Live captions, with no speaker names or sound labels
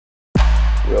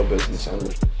Real Business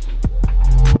Owners.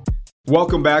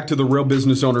 Welcome back to the Real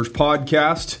Business Owners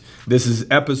Podcast. This is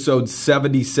episode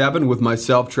 77 with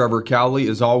myself, Trevor Cowley.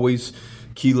 As always,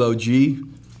 Kilo G.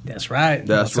 That's right.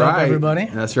 That's What's right. up, everybody?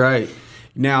 That's right.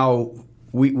 Now,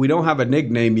 we don't have a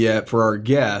nickname yet for our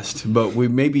guest, but we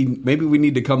maybe we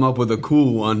need to come up with a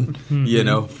cool one,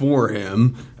 for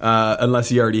him. Unless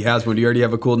he already has one. Do you already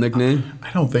have a cool nickname?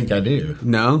 I don't think I do.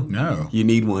 No? No. You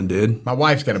need one, dude. My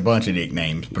wife's got a bunch of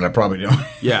nicknames, but I probably don't.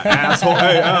 Yeah, asshole.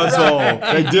 Hey, asshole.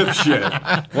 Hey,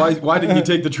 dipshit. Why didn't you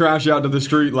take the trash out to the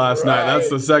street last night? That's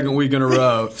the second week in a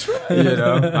row.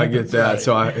 I get that.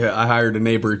 So I hired a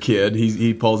neighbor kid.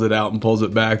 He pulls it out and pulls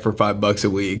it back for $5 a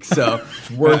week. So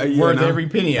It's worth every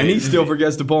penny. And he still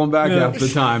forgets to pull them back half the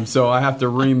time. So I have to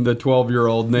ream the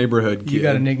 12-year-old neighborhood kid. You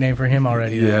got a nickname for him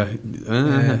already.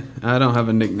 Yeah. I don't have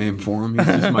a nickname for him. He's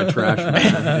just my trash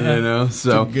man,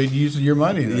 So It's a good use of your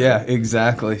money, though. yeah,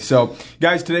 exactly. So,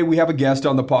 guys, today we have a guest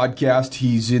on the podcast.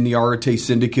 He's in the Arete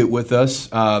Syndicate with us.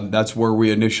 That's where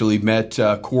we initially met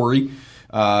Corey.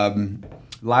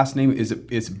 Last name,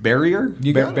 it's Barrier?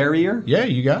 You got it. Barrier? Yeah,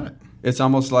 you got it. It's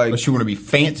almost like Unless you want to be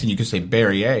fancy, you could say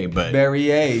Barrier, but...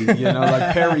 Barrier,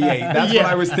 like Perrier. That's what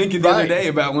I was thinking the other right. day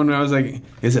about when I was like,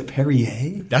 is it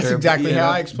Perrier? That's exactly how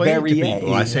I explain it to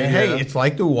people. I say, hey, it's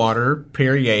like the water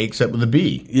Perrier except with a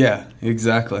B. Yeah,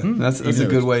 exactly. That's a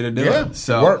good way to do it.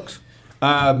 So it works.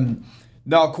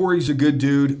 No, Corey's a good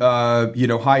dude.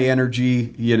 High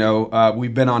energy.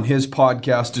 We've been on his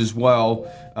podcast as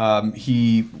well.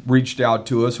 He reached out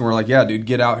to us and we're like, yeah, dude,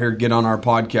 get out here, get on our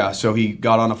podcast. So he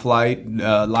got on a flight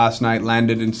last night,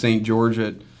 landed in St. George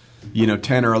at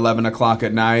 10 or 11 o'clock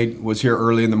at night, was here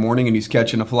early in the morning, and he's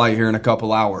catching a flight here in a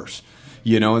couple hours.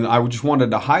 And I just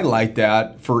wanted to highlight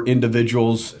that for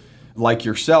individuals like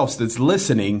yourselves that's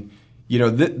listening.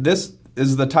 This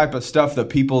is the type of stuff that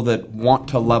people that want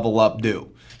to level up do.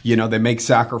 They make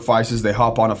sacrifices, they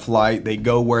hop on a flight, they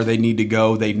go where they need to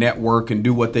go, they network and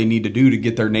do what they need to do to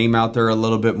get their name out there a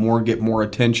little bit more, get more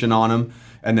attention on them,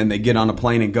 and then they get on a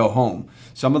plane and go home.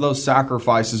 Some of those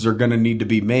sacrifices are going to need to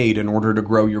be made in order to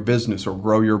grow your business or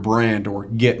grow your brand or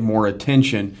get more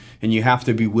attention, and you have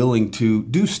to be willing to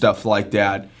do stuff like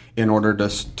that in order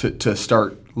to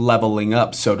start leveling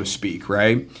up, so to speak,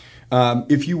 right?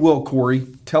 If you will, Corey,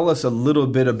 tell us a little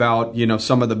bit about,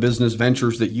 some of the business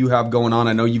ventures that you have going on.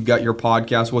 I know you've got your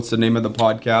podcast. What's the name of the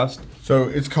podcast? So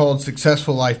it's called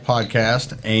Successful Life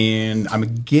Podcast, and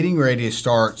I'm getting ready to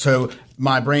start. So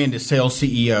my brand is Sales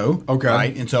CEO. Okay.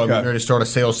 Right? And so I'm getting ready to start a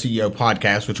Sales CEO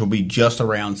podcast, which will be just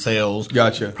around sales.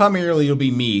 Gotcha. Primarily it'll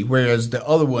be me, whereas the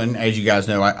other one, as you guys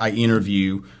know, I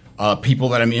interview people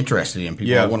that I'm interested in,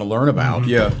 people I want to learn about.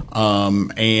 Yeah.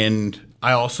 And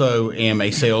I also am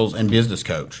a sales and business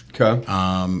coach. Okay.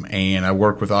 And I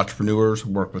work with entrepreneurs,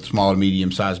 work with small and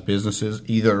medium-sized businesses.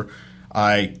 Either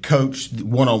I coach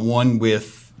one-on-one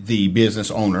with the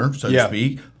business owner, so to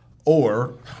speak,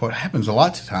 or what happens a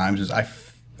lot of times is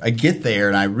I get there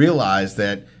and I realize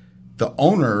that the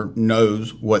owner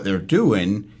knows what they're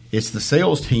doing. It's the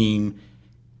sales team.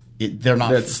 They're not.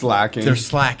 That's slacking. They're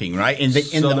slacking, right? And the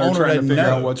they're owner trying to doesn't figure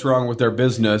know out what's wrong with their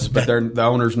business, but the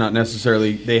owner's not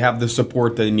necessarily. They have the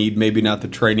support they need, maybe not the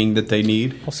training that they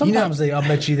need. Well, sometimes I'll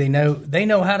bet you they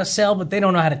know how to sell, but they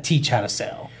don't know how to teach how to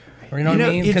sell. Or you know what I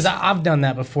mean? Because I've done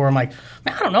that before. I'm like,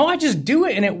 man, I don't know. I just do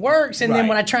it and it works. And then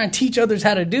when I try and teach others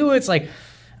how to do it, it's like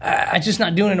I'm just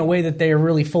not doing it in a way that they are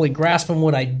really fully grasping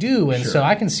what I do. And so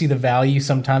I can see the value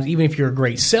sometimes. Even if you're a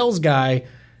great sales guy,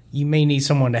 you may need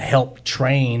someone to help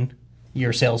train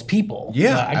your salespeople.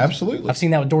 Yeah, absolutely. I've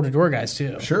seen that with door-to-door guys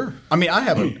too. Sure. I mean, I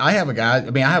have a guy. I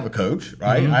mean, I have a coach,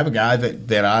 right? I have a guy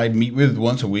that I meet with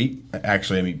once a week.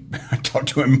 Actually, I mean, I talk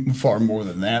to him far more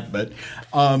than that. But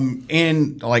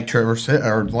and like Trevor said,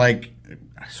 or like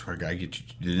I swear to God, I get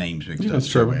the names mixed up.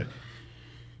 Trevor.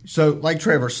 So, like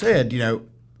Trevor said,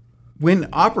 when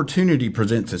opportunity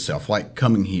presents itself, like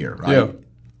coming here, right? Yeah.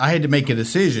 I had to make a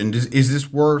decision. Is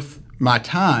this worth my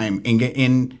time?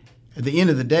 And at the end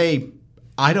of the day,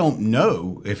 I don't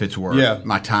know if it's worth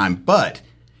my time, but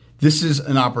this is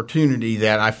an opportunity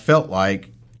that I felt like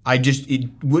it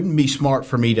wouldn't be smart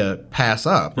for me to pass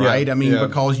up, right? I mean,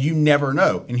 because you never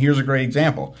know. And here's a great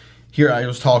example. Here I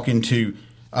was talking to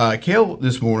Kale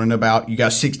this morning about you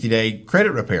got 60-day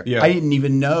credit repair. Yeah. I didn't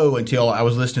even know until I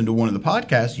was listening to one of the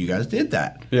podcasts you guys did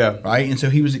that. Yeah. Right? And so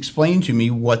he was explaining to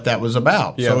me what that was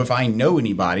about. Yeah. So if I know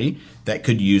anybody that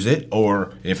could use it,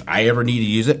 or if I ever need to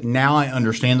use it, now I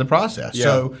understand the process. Yeah.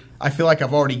 So I feel like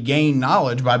I've already gained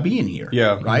knowledge by being here.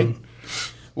 Yeah. Right? Mm-hmm.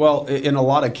 Well, in a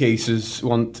lot of cases,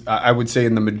 I would say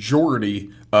in the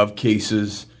majority of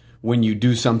cases, when you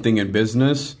do something in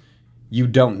business, you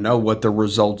don't know what the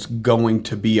result's going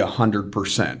to be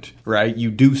 100%, right? You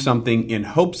do something in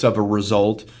hopes of a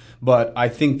result, but I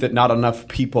think that not enough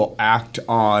people act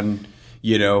on,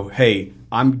 hey,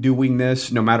 I'm doing this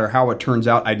no matter how it turns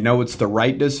out. I know it's the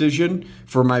right decision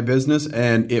for my business,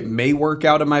 and it may work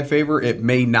out in my favor. It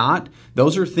may not.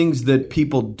 Those are things that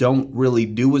people don't really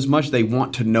do as much. They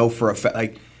want to know for a fact,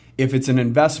 like if it's an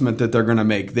investment that they're going to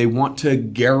make, they want to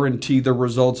guarantee the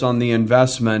results on the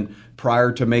investment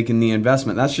prior to making the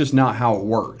investment. That's just not how it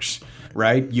works,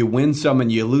 right? You win some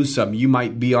and you lose some. You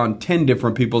might be on 10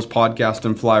 different people's podcasts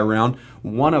and fly around.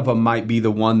 One of them might be the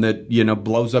one that,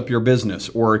 blows up your business,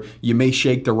 or you may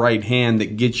shake the right hand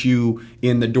that gets you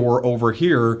in the door over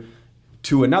here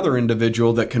to another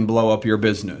individual that can blow up your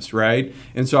business, right?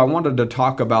 And so I wanted to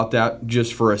talk about that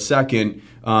just for a second.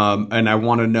 And I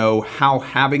want to know how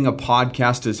having a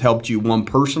podcast has helped you, one,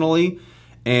 personally,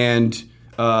 and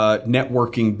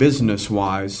networking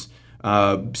business-wise,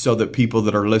 so that people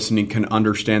that are listening can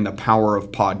understand the power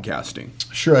of podcasting.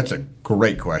 Sure, that's a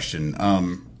great question.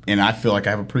 And I feel like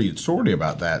I have a pretty good story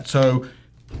about that. So,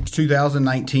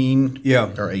 2019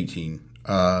 or 18,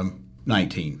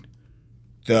 19,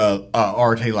 the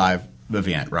RTA Live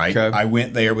event, right? Okay. I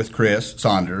went there with Chris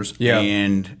Saunders,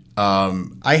 and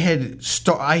I had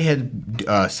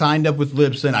signed up with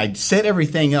Libsyn. I'd set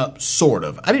everything up, sort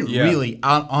of. I didn't really,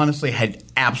 I honestly had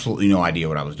absolutely no idea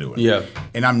what I was doing. Yeah.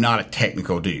 And I'm not a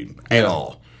technical dude at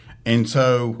all. And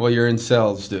so... Well, you're in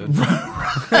sales, dude. Sales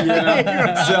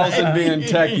and being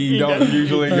techie don't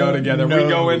usually go together. No. We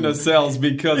go into sales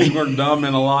because we're dumb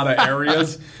in a lot of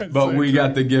areas, but we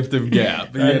got the gift of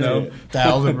gab,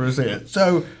 1,000%.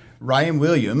 So, Ryan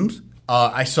Williams...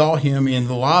 I saw him in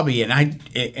the lobby, and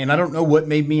I don't know what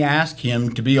made me ask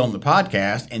him to be on the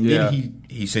podcast, and then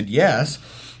he said yes.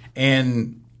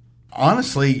 And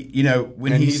honestly,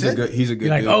 when he said he's a good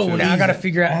like, dude, oh, now I got to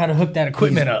figure out how to hook that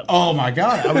equipment up. Oh my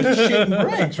God, I was shitting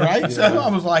bricks, right? So I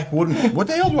was like, what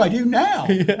the hell do I do now?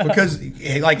 Because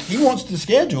he wants to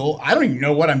schedule. I don't even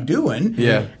know what I'm doing.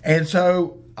 Yeah, and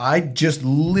so. I just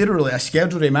literally, I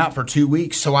scheduled him out for 2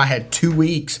 weeks, so I had 2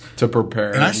 weeks to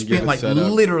prepare. And I spent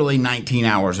literally 19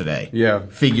 hours a day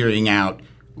figuring out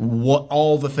what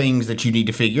all the things that you need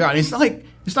to figure out. And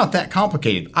it's not that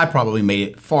complicated. I probably made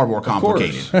it far more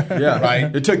complicated.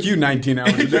 Right? It took you 19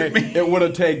 hours a day. It would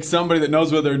have taken somebody that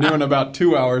knows what they're doing about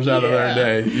 2 hours out of their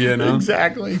day,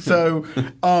 Exactly. So,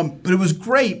 but it was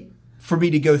great for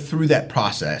me to go through that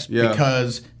process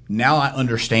because now I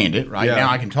understand it, right? Now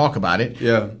I can talk about it.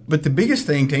 Yeah. But the biggest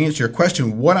thing, to answer your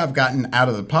question, what I've gotten out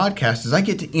of the podcast is I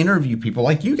get to interview people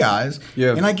like you guys,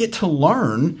 and I get to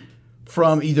learn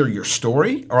from either your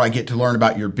story or I get to learn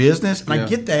about your business, and I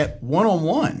get that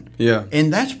one-on-one. Yeah.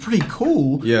 And that's pretty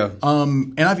cool. Yeah.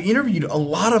 And I've interviewed a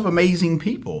lot of amazing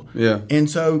people. Yeah. And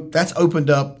so that's opened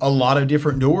up a lot of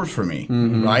different doors for me,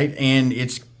 right? And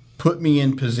it's put me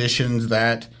in positions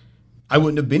that I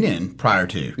wouldn't have been in prior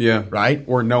to. Yeah. Right?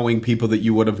 Or knowing people that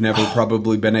you would have never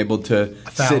probably been able to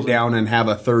sit down and have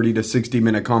a 30 to 60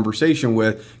 minute conversation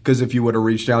with. Because if you would have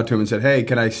reached out to them and said, hey,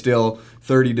 can I steal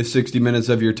 30 to 60 minutes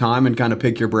of your time and kind of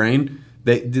pick your brain?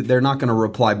 They're not going to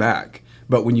reply back.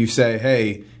 But when you say,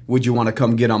 hey, would you want to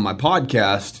come get on my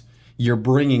podcast? You're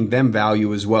bringing them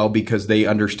value as well because they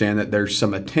understand that there's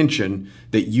some attention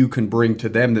that you can bring to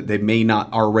them that they may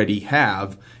not already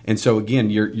have. And so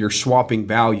again, you're swapping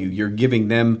value. You're giving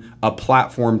them a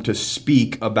platform to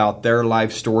speak about their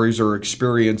life stories or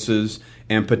experiences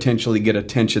and potentially get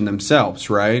attention themselves,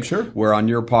 right? Sure. Where on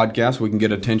your podcast, we can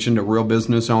get attention to real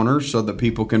business owners so that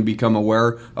people can become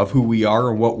aware of who we are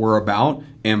and what we're about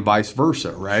and vice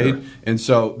versa, right? Sure. And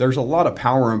so there's a lot of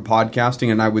power in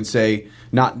podcasting, and I would say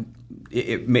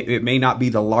it may not be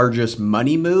the largest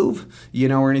money move,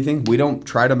 or anything. We don't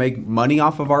try to make money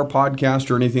off of our podcast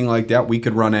or anything like that. We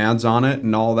could run ads on it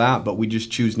and all that, but we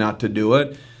just choose not to do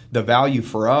it. The value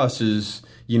for us is,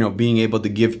 being able to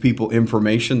give people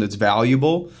information that's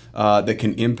valuable, that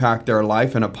can impact their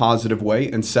life in a positive way.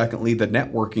 And secondly, the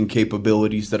networking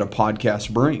capabilities that a podcast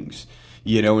brings,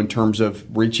 in terms of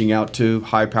reaching out to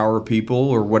high power people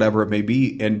or whatever it may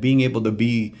be, and being able to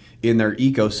be in their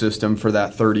ecosystem for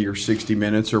that 30 or 60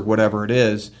 minutes or whatever it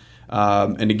is.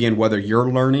 And again, whether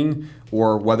you're learning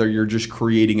or whether you're just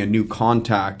creating a new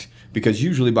contact, because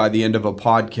usually by the end of a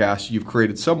podcast, you've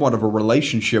created somewhat of a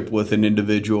relationship with an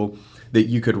individual that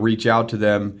you could reach out to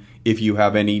them if you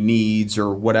have any needs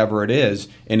or whatever it is.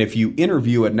 And if you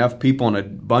interview enough people in a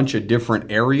bunch of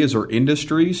different areas or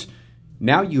industries,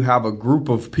 now you have a group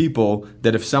of people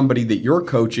that if somebody that you're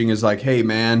coaching is like, hey,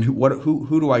 man,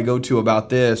 who do I go to about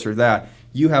this or that?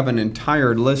 you have an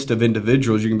entire list of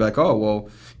individuals. You can be like, oh, well,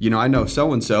 I know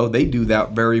so-and-so. They do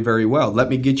that very, very well. Let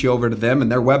me get you over to them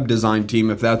and their web design team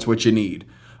if that's what you need.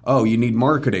 Oh, you need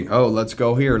marketing. Oh, let's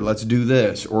go here. Let's do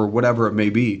this, or whatever it may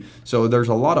be. So there's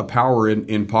a lot of power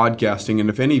in podcasting.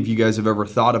 And if any of you guys have ever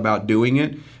thought about doing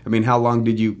it, I mean, how long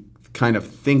did you kind of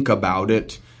think about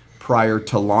it prior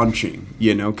to launching?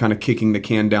 Kind of kicking the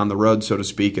can down the road, so to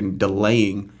speak, and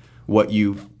delaying what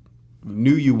you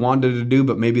knew you wanted to do,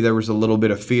 but maybe there was a little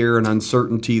bit of fear and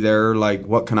uncertainty there, like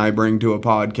what can I bring to a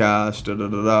podcast?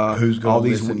 Who's going to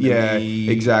listen to me?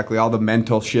 Exactly. All the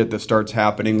mental shit that starts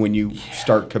happening when you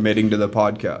start committing to the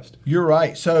podcast. You're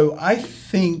right. So I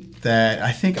think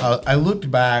I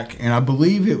looked back, and I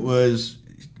believe it was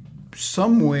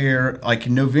somewhere like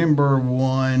November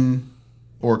 1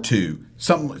 or 2,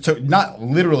 something. So not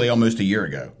literally almost a year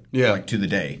ago. Yeah. Like to the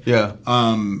day. Yeah.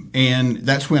 And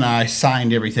that's when I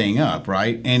signed everything up,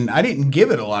 right? And I didn't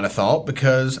give it a lot of thought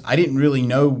because I didn't really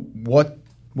know what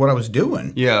I was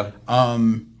doing. Yeah.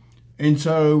 And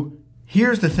so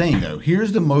here's the thing, though.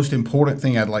 Here's the most important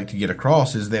thing I'd like to get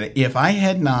across is that if I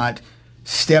had not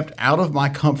stepped out of my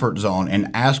comfort zone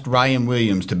and asked Ryan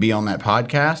Williams to be on that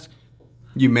podcast,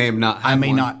 you may have not. I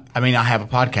may not have a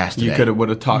podcast today. You would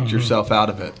have talked yourself out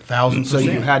of it. 1,000%. So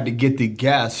you had to get the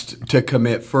guest to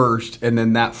commit first, and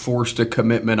then that forced a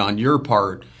commitment on your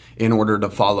part in order to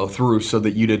follow through, so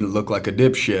that you didn't look like a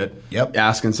dipshit. Yep.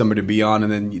 Asking somebody to be on, and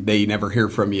then they never hear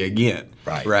from you again.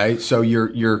 Right. Right. So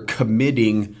you're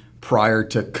committing prior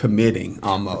to committing,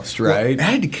 almost. Right. Well,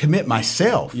 I had to commit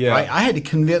myself. Yeah. Right? I had to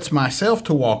convince myself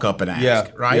to walk up and ask.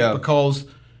 Yeah. Right. Yeah. Because,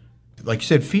 like you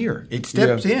said, fear. It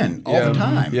steps in all the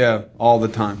time. Yeah, all the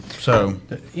time. So,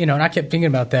 and I kept thinking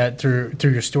about that through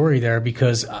your story there,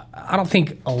 because I don't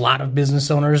think a lot of business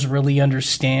owners really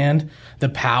understand the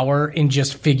power in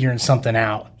just figuring something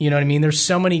out. You know what I mean? There's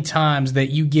so many times that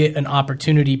you get an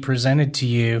opportunity presented to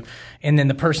you, and then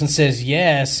the person says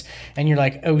yes, and you're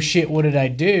like, oh shit, what did I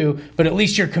do? But at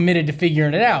least you're committed to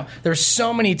figuring it out. There's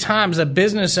so many times a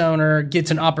business owner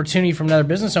gets an opportunity from another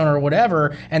business owner or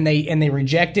whatever, and they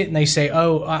reject it, and they say,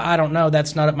 oh, I don't know,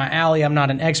 that's not up my alley, I'm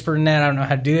not an expert in that, I don't know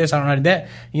how to do this, I don't know how to do that.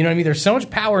 You know what I mean? There's so much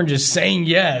power in just saying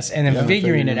yes and then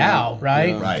figuring it out, right?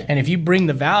 Yeah. Right. And if you bring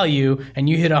the value and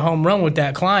you hit a home run with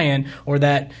that client or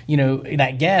that,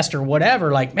 that guest or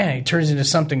whatever, like, man, it turns into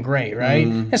something great, right?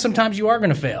 And sometimes you are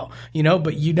going to fail,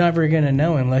 but you're never going to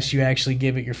know unless you actually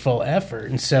give it your full effort.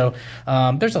 And so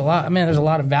there's a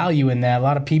lot of value in that. A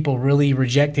lot of people really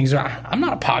reject things. I'm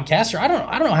not a podcaster. I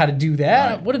don't know how to do that.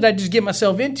 Right. What did I just get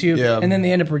myself into? Yeah. And then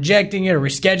they end up rejecting it or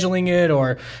rescheduling it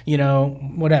or,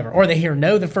 whatever. Or they hear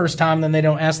no the first time, then they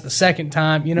don't ask the second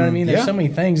time. You know what I mean? There's so many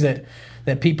things that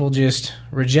people just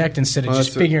reject instead of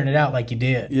just figuring it out like you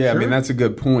did. Yeah, sure. I mean, that's a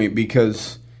good point,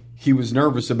 because he was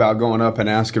nervous about going up and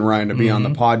asking Ryan to be on the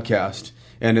podcast.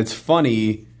 And it's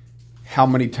funny how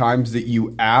many times that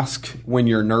you ask when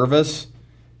you're nervous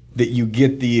that you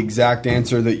get the exact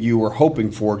answer that you were hoping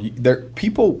for.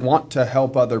 People want to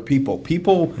help other people.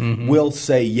 People will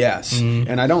say yes.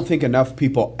 And I don't think enough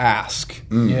people ask.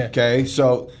 Okay?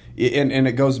 So, and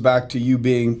it goes back to you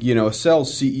being, a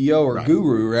sales CEO or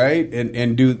guru, right?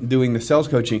 And doing the sales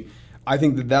coaching. I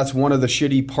think that's one of the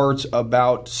shitty parts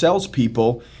about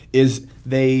salespeople is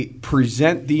they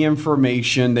present the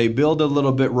information, they build a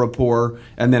little bit rapport,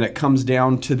 and then it comes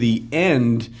down to the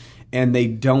end and they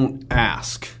don't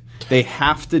ask. They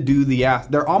have to do the ask.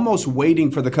 They're almost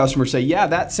waiting for the customer to say, yeah,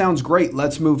 that sounds great,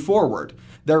 let's move forward.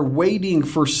 They're waiting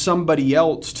for somebody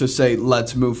else to say,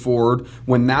 let's move forward,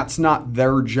 when that's not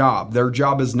their job. Their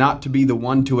job is not to be the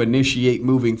one to initiate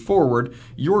moving forward.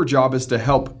 Your job is to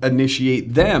help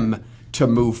initiate them to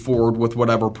move forward with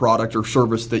whatever product or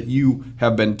service that you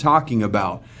have been talking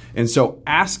about. And so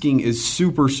asking is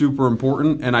super, super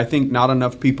important. And I think not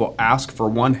enough people ask for,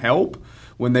 one, help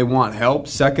when they want help.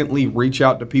 Secondly, reach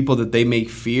out to people that they may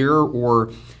fear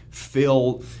or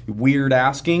feel weird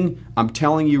asking. I'm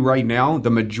telling you right now, the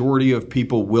majority of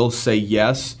people will say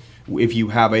yes if you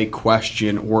have a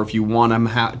question, or if you want them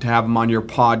to have them on your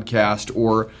podcast,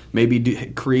 or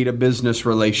maybe create a business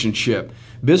relationship.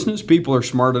 Business people are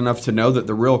smart enough to know that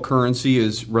the real currency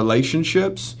is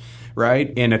relationships,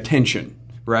 right? And attention,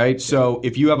 right? So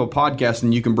if you have a podcast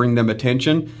and you can bring them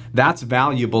attention, that's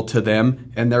valuable to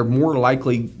them, and they're more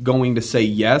likely going to say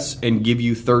yes and give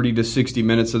you 30 to 60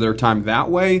 minutes of their time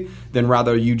that way than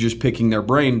rather you just picking their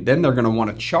brain. Then they're going to want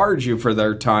to charge you for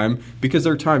their time, because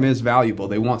their time is valuable.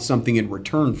 They want something in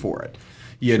return for it,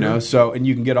 you know? So, and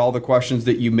you can get all the questions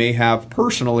that you may have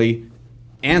personally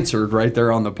answered right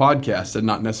there on the podcast and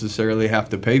not necessarily have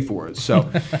to pay for it. So,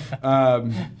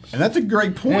 and that's a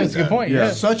great point. Yeah, that's a good point.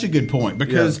 Yeah. Such a good point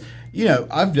because,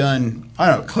 I've done, I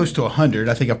don't know, close to 100.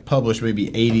 I think I've published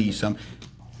maybe 80 some.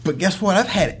 But guess what? I've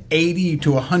had 80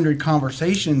 to 100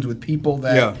 conversations with people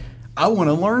that I want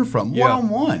to learn from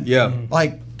one-on-one. Yeah.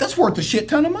 Like, that's worth a shit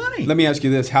ton of money. Let me ask you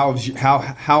this. How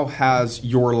has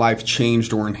your life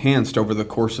changed or enhanced over the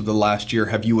course of the last year?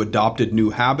 Have you adopted new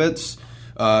habits,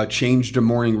 changed a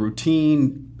morning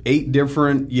routine, ate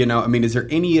different? Is there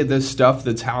any of this stuff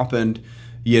that's happened,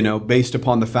 based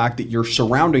upon the fact that you're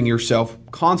surrounding yourself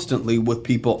constantly with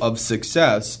people of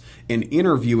success and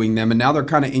interviewing them, and now they're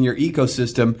kind of in your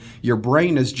ecosystem? Your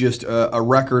brain is just a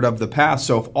record of the past.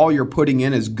 So if all you're putting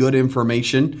in is good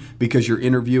information because you're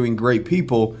interviewing great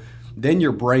people, then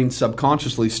your brain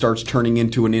subconsciously starts turning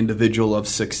into an individual of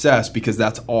success because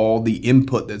that's all the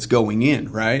input that's going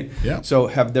in, right? Yeah. So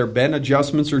have there been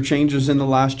adjustments or changes in the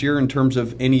last year in terms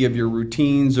of any of your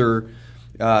routines or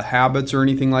habits or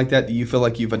anything like that you feel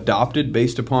like you've adopted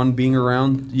based upon being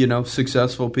around,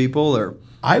 successful people? Or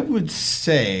I would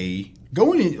say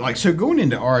going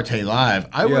into Arete Live,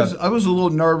 I was a little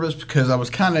nervous because I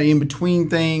was kind of in between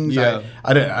things. Yeah.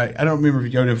 I don't remember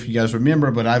if you guys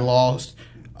remember, but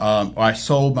I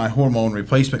sold my hormone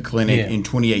replacement clinic in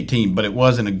 2018, but it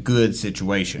wasn't a good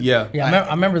situation. Yeah, I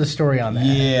remember the story on that.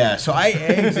 Yeah, so I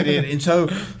exited, and so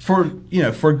for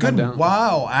a good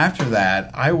while after that,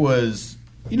 I was.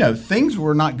 Things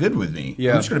were not good with me.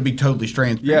 Yeah. I'm just going to be totally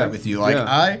transparent with you.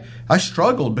 I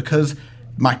struggled because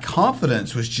my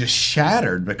confidence was just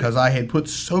shattered because I had put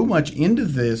so much into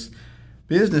this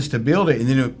business to build it, and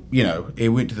then it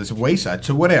went to this wayside.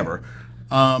 So whatever.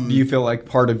 Do you feel like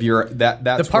part of your that's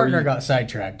the partner got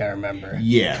sidetracked? I remember.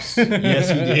 Yes, he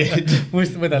did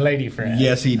with a lady friend.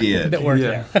 Yes, he did. That worked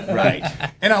there. Right.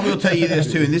 And I will tell you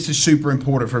this too, and this is super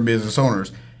important for business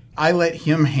owners. I let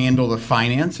him handle the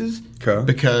finances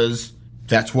because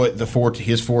that's what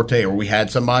his forte, or we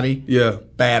had somebody. Yeah.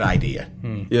 Bad idea.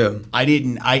 Yeah.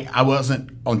 I wasn't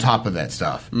on top of that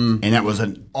stuff. And that was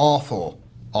an awful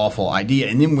idea.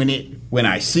 And then when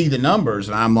I see the numbers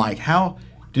and I'm like, how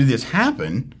did this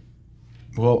happen?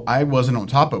 Well, I wasn't on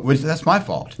top of it. That's my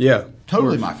fault. Yeah.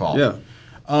 Totally my fault. Yeah.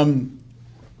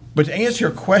 But to answer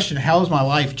your question, how has my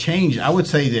life changed? I would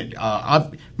say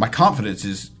that my confidence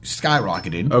is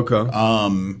skyrocketed.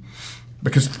 Okay.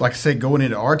 Because, like I said, going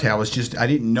into Arete, I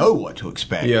didn't know what to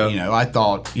expect. Yeah. I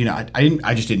thought,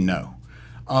 I just didn't know.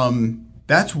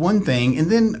 That's one thing.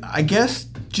 And then I guess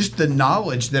just the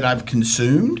knowledge that I've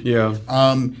consumed. Yeah.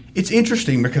 It's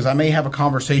interesting because I may have a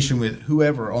conversation with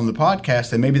whoever on the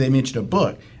podcast and maybe they mention a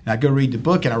book. And I go read the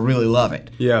book and I really love it.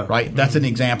 Yeah. Right? That's an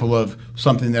example of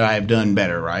something that I have done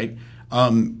better, right?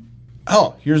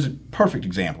 Here's a perfect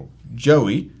example.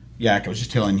 Joey Yak, I was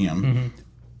just telling him. Mm-hmm.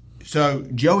 So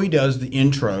Joey does the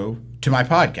intro to my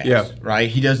podcast, right?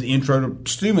 He does the intro to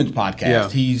Stuman's podcast. Yeah.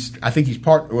 He's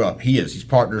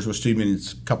partners with Stuman in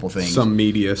a couple of things. Some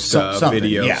media stuff,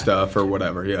 video stuff or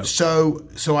whatever, yeah. So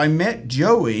I met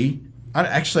Joey.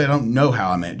 I don't know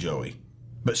how I met Joey,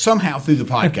 but somehow through the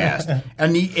podcast.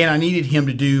 and I needed him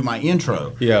to do my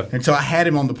intro. Yeah. And so I had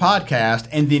him on the podcast,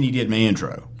 and then he did my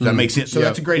intro. Does that make sense? So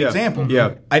that's a great example.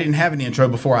 Yeah. I didn't have an intro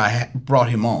before I brought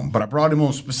him on, but I brought him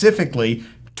on specifically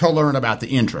to learn about the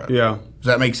intro. Yeah. Does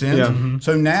that make sense? Yeah. Mm-hmm.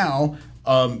 So now,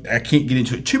 I can't get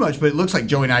into it too much, but it looks like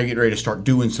Joey and I are getting ready to start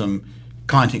doing some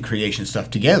content creation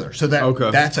stuff together. So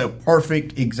that's a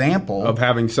perfect example of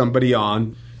having somebody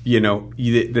on,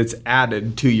 that's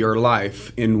added to your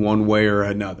life in one way or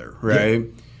another, right?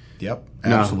 Yep.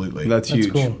 Absolutely. No, that's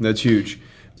huge. Cool. That's huge.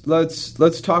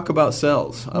 Let's talk about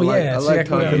sales. I like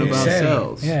talking about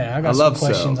sales. Yeah, I got some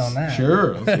questions on that.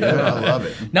 Sure. Yeah, I love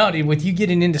it. No, dude, with you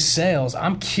getting into sales,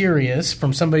 I'm curious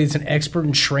from somebody that's an expert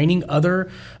in training other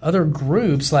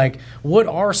groups, like what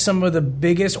are some of the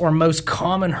biggest or most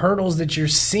common hurdles that you're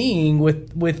seeing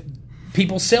with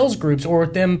people's sales groups or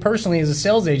with them personally as a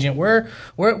sales agent?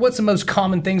 What's the most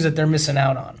common things that they're missing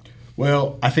out on?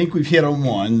 Well, I think we've hit on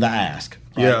one, the ask.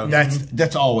 Right? Yeah.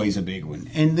 That's always a big one.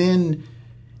 And then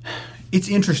it's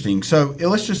interesting. So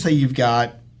let's just say you've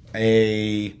got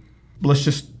let's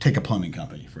just take a plumbing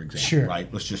company, for example. Sure. Right?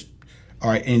 All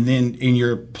right. And then in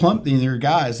your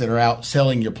guys that are out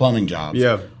selling your plumbing jobs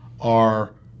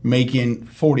are making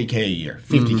 $40K a year,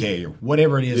 $50K a year,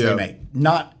 whatever it is they make.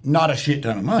 Not a shit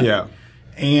ton of money. Yeah.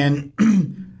 And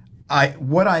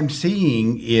what I'm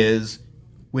seeing is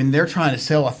when they're trying to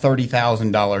sell a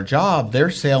 $30,000 job,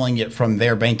 they're selling it from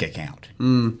their bank account.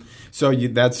 So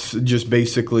that's just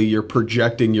basically you're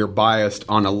projecting your bias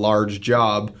on a large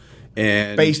job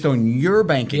And based on your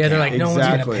bank account. Yeah, they're like, no one's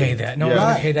going to pay that. No one's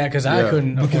going to pay that because I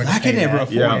couldn't afford I could never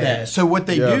afford Yeah. that. So what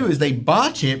they do is they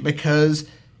botch it because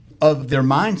of their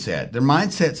mindset. Their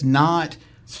mindset's not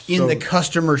in the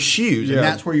customer's shoes, and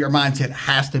that's where your mindset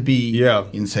has to be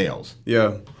in sales.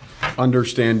 Yeah.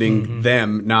 Understanding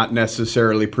them, not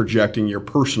necessarily projecting your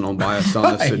personal bias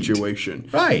on the situation.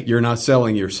 Right. You're not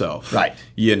selling yourself. Right.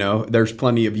 You know, there's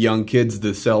plenty of young kids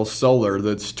that sell solar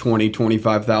that's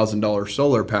 $20,000-$25,000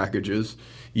 solar packages,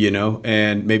 you know,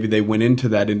 and maybe they went into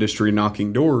that industry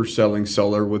knocking doors selling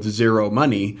solar with zero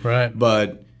money. Right.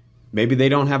 But maybe they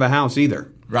don't have a house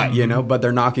either. Right. You know, but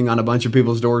they're knocking on a bunch of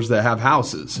people's doors that have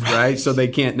houses, right? So they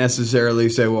can't necessarily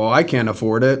say, well, I can't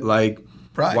afford it. Like,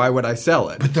 why would I sell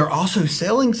it? But they're also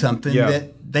selling something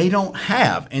that they don't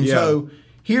have. And so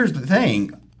here's the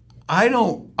thing. I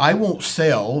won't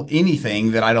sell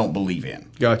anything that I don't believe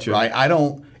in. Gotcha. Right? I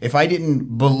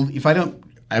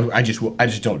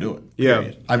just don't do it.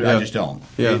 Yeah. I just don't.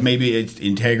 Yeah. Maybe it's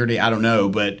integrity. I don't know.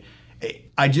 But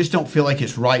I just don't feel like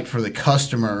it's right for the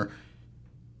customer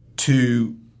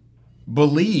to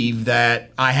believe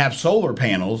that I have solar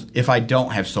panels if I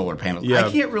don't have solar panels. Yeah.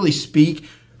 I can't really speak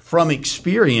from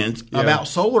experience about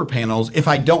solar panels if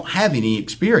I don't have any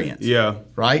experience. Yeah.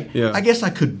 Right? Yeah. I guess I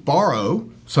could borrow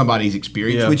somebody's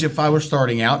experience, which if I were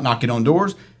starting out knocking on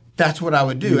doors, that's what I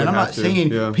would do. And I'm not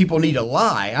saying people need to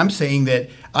lie. I'm saying that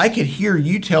I could hear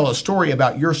you tell a story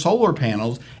about your solar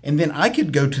panels, and then I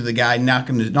could go to the guy knock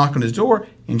on his door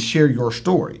and share your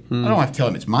story. I don't have to tell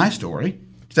him it's my story.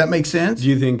 Does that make sense? Do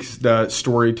you think that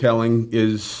storytelling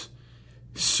is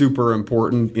super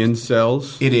important in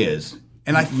sales? It is.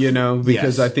 And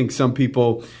because I think some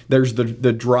people, there's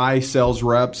the dry sales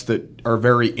reps that are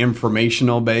very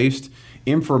informational based.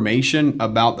 Information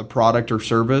about the product or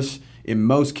service in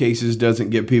most cases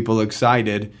doesn't get people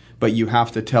excited, but you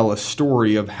have to tell a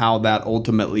story of how that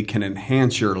ultimately can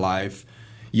enhance your life.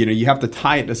 You know, you have to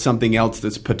tie it to something else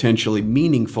that's potentially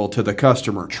meaningful to the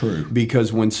customer. True.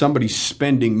 Because when somebody's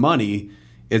spending money,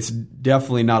 it's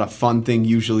definitely not a fun thing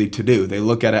usually to do. They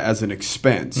look at it as an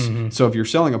expense. So if you're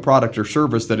selling a product or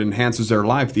service that enhances their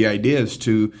life, the idea is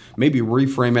to maybe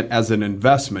reframe it as an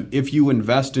investment. If you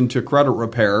invest into credit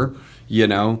repair, you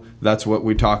know, that's what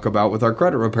we talk about with our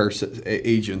credit repair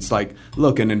agents. Like,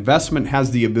 look, an investment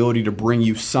has the ability to bring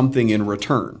you something in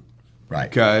return. Right.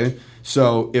 Okay.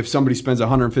 So if somebody spends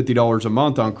 $150 a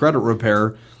month on credit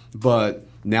repair, but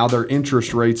now their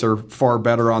interest rates are far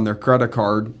better on their credit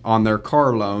card, on their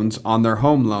car loans, on their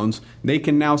home loans, they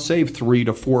can now save $300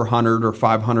 to $400 or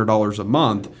 $500 a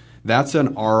month. That's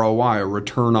an ROI, a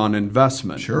return on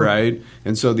investment, right?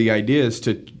 And so the idea is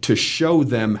to show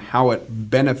them how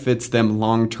it benefits them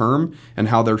long term and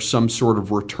how there's some sort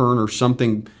of return or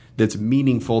something that's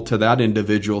meaningful to that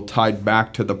individual tied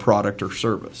back to the product or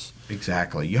service.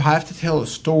 Exactly. You have to tell a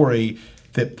story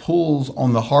that pulls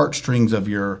on the heartstrings of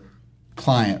your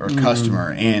client or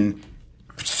customer, and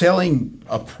selling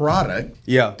a product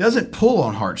doesn't pull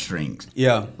on heartstrings.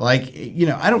 Yeah. Like, you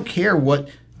know, I don't care what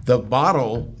the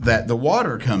bottle that the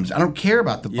water comes. I don't care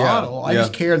about the bottle. I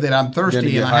just care that I'm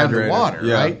thirsty and I have the water,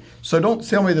 right? So don't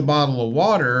sell me the bottle of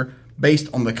water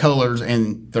based on the colors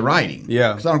and the writing.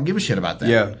 Yeah. Because I don't give a shit about that.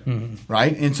 Yeah.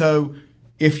 Right? And so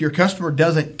if your customer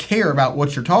doesn't care about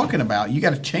what you're talking about, you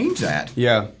got to change that.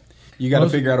 Yeah. You got to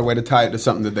figure out a way to tie it to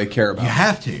something that they care about. You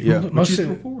have to. Yeah. Most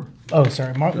of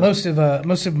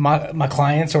my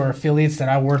clients or affiliates that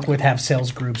I work with have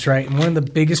sales groups, right? And one of the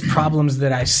biggest problems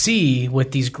that I see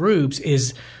with these groups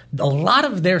is a lot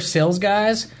of their sales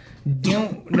guys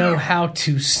don't know how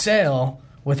to sell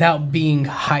without being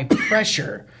high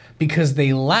pressure, because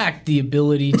they lack the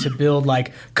ability to build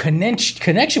like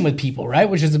connection with people, right?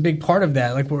 Which is a big part of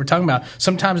that. Like what we're talking about.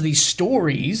 Sometimes these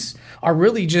stories are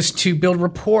really just to build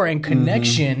rapport and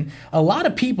connection. A lot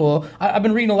of people, I've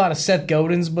been reading a lot of Seth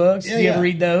Godin's books. Do you ever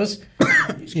read those?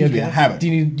 Excuse me, I haven't. Do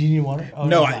you need water? Oh,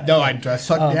 no, I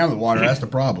sucked down the water. That's the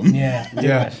problem. Yeah.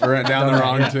 I ran down the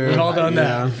wrong too. We've all done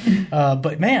that.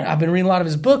 But man, I've been reading a lot of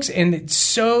his books, and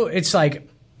it's like,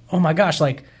 oh my gosh,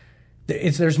 like,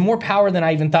 there's more power than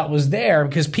I even thought was there,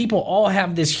 because people all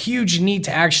have this huge need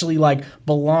to actually like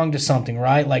belong to something,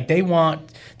 right? Like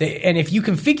and if you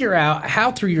can figure out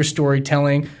how through your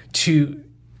storytelling to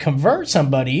convert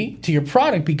somebody to your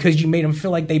product because you made them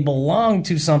feel like they belong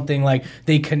to something, like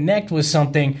they connect with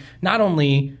something, not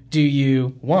only do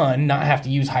you, one, not have to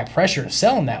use high pressure to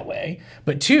sell them that way,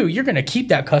 but two, you're going to keep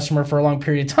that customer for a long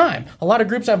period of time. A lot of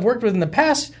groups I've worked with in the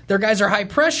past, their guys are high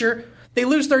pressure. they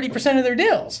lose 30% of their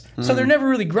deals. So they're never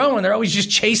really growing. They're always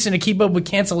just chasing to keep up with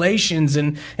cancellations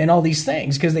and all these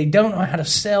things because they don't know how to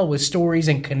sell with stories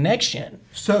and connection.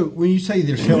 So when you say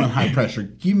they're selling high pressure,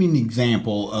 give me an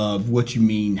example of what you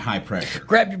mean high pressure.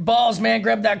 Grab your balls, man.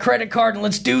 Grab that credit card and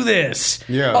let's do this.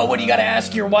 Yeah. Oh, what do you got to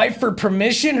ask your wife for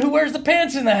permission? Who wears the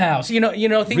pants in the house? You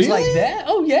know things like that.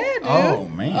 Oh yeah, dude. Oh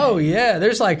man. Oh yeah.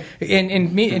 There's like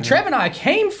and Trev and I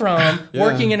came from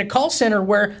working in a call center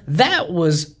where that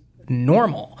was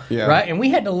normal, right? And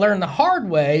we had to learn the hard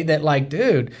way that, like,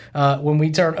 dude, when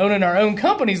we started owning our own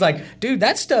companies, like, dude,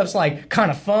 that stuff's like kind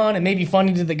of fun and maybe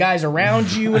funny to the guys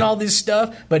around you and all this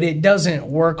stuff, but it doesn't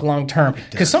work long term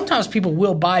because sometimes people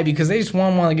will buy because they just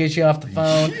want to get you off the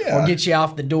phone or get you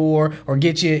off the door or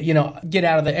get you, get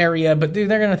out of the area. But dude,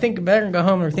 they're gonna go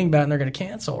home and think about it and they're gonna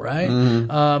cancel, right?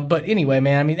 But anyway,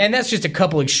 man, I mean, and that's just a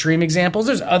couple extreme examples.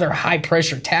 There's other high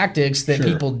pressure tactics that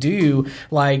people do,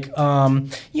 like,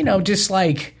 just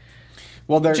like,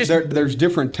 well, there's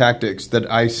different tactics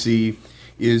that I see.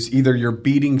 Is either you're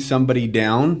beating somebody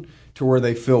down to where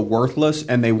they feel worthless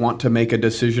and they want to make a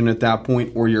decision at that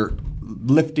point, or you're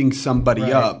lifting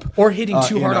somebody up, or hitting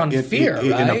too hard on fear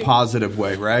in a positive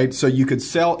way, right? So you could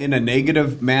sell in a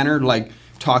negative manner, like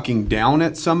talking down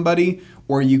at somebody,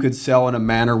 or you could sell in a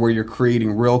manner where you're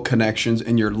creating real connections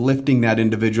and you're lifting that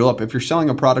individual up. If you're selling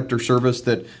a product or service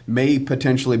that may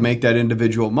potentially make that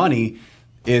individual money,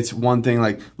 it's one thing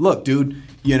like, look, dude,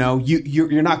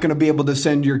 you're not going to be able to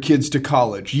send your kids to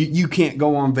college. You can't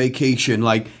go on vacation.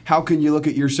 Like, how can you look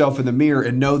at yourself in the mirror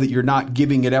and know that you're not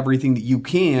giving it everything that you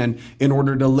can in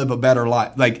order to live a better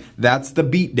life? Like, that's the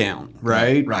beat down,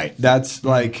 right? Right. That's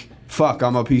like, fuck,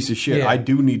 I'm a piece of shit. Yeah. I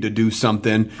do need to do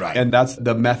something. Right. And that's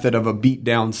the method of a beat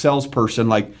down salesperson.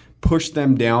 Like, push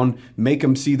them down, make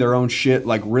them see their own shit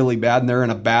like really bad, and they're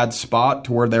in a bad spot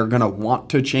to where they're going to want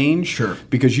to change. Sure.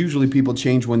 Because usually people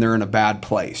change when they're in a bad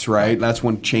place, right? That's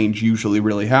when change usually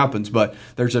really happens. But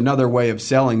there's another way of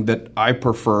selling that I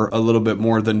prefer a little bit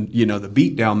more than, the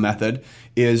beatdown method,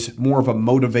 is more of a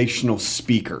motivational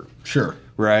speaker. Sure.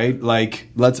 Right? Like,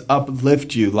 let's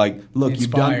uplift you. Like, look,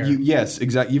 Inspire. yes,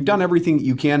 exactly. You've done everything that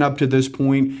you can up to this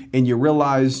point, and you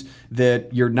realize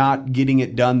that you're not getting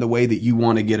it done the way that you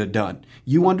want to get it done.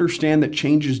 You understand that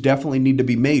changes definitely need to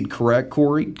be made, correct,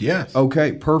 Corey? Yes.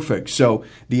 Okay, perfect. So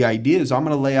the idea is I'm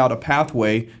going to lay out a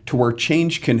pathway to where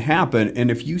change can happen,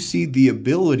 and if you see the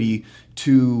ability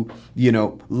to,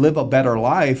 live a better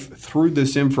life through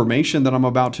this information that I'm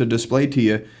about to display to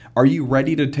you, are you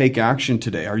ready to take action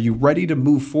today? Are you ready to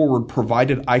move forward,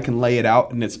 provided I can lay it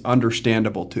out and it's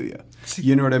understandable to you?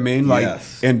 You know what I mean? Like,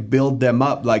 yes. And build them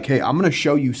up. Like, hey, I'm going to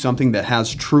show you something that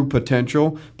has true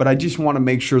potential, but I just want to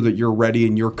make sure that you're ready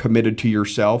and you're committed to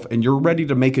yourself and you're ready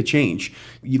to make a change.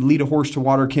 You lead a horse to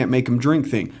water, can't make him drink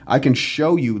thing. I can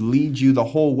show you, lead you the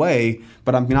whole way,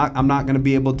 but I'm not going to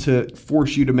be able to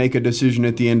force you to make a decision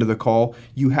at the end of the call.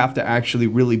 You have to actually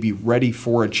really be ready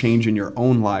for a change in your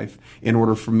own life in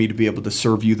order for me to be able to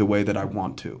serve you the way that I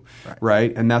want to,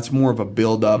 right? And that's more of a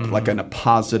build up, like in a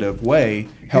positive way,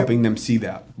 helping them see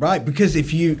that. Right, because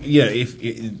if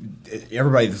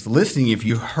everybody that's listening, if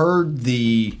you heard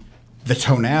the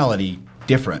tonality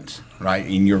difference, right,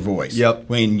 in your voice,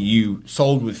 when you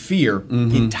sold with fear,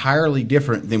 entirely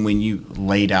different than when you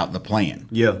laid out the plan,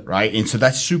 right? And so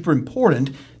that's super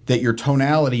important that your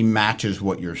tonality matches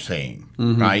what you're saying,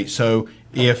 right? So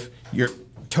if your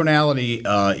tonality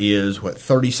is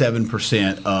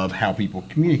 37% of how people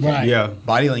communicate. Right. Yeah.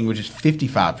 Body language is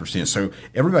 55%. So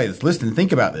everybody that's listening,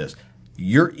 think about this.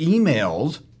 Your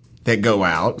emails that go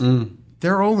out,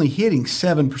 they're only hitting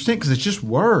 7% because it's just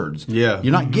words. Yeah.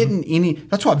 You're not getting any.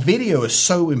 That's why video is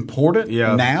so important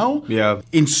now. Yeah.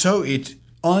 And so it's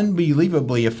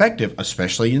unbelievably effective,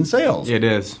 especially in sales. It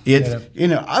is. It's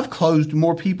I've closed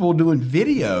more people doing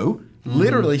video,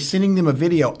 literally sending them a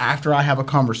video after I have a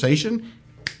conversation.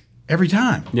 Every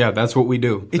time. Yeah, that's what we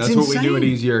do. It's that's insane. What we do at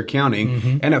Easier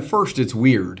Accounting. And at first it's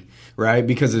weird, right?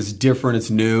 Because it's different, it's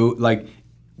new. Like,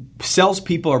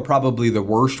 salespeople are probably the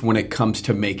worst when it comes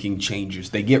to making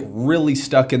changes. They get really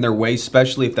stuck in their ways,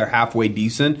 especially if they're halfway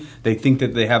decent. They think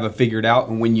that they have it figured out.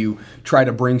 And when you try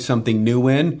to bring something new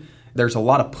in, there's a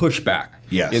lot of pushback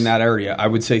in that area. I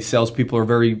would say salespeople are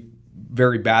very,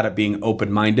 very bad at being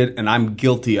open-minded, and I'm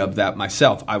guilty of that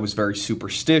myself. I was very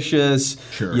superstitious.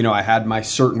 Sure. I had my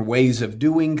certain ways of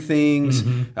doing things.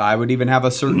 I would even have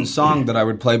a certain song that I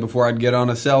would play before I'd get on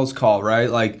a sales call, right?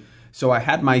 Like, So I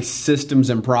had my systems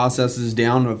and processes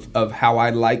down of how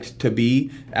I like to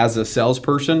be as a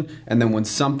salesperson. And then when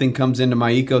something comes into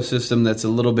my ecosystem that's a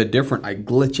little bit different, I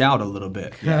glitch out a little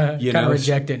bit. You kind of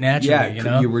reject it naturally.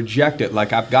 Yeah, you reject it.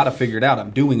 Like, I've got to figure it out.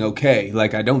 I'm doing okay.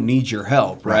 Like, I don't need your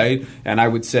help, right? And I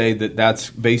would say that that's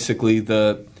basically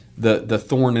the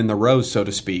thorn in the rose, so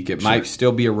to speak. It might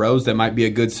still be a rose. That might be a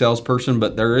good salesperson,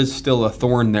 but there is still a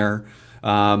thorn there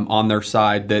on their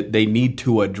side that they need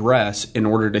to address in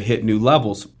order to hit new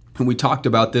levels. And we talked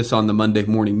about this on the Monday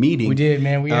morning meeting. We did,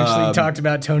 man. We actually talked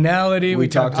about tonality. We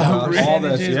talked about all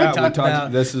this. Yeah, we talked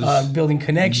about this building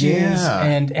connections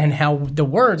and how the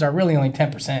words are really only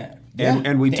 10%.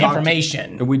 And we talked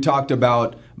information. And we talked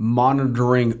about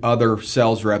monitoring other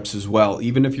sales reps as well.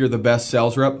 Even if you're the best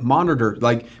sales rep, monitor.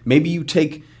 Like, maybe you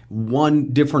take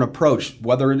one different approach,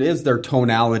 whether it is their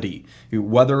tonality,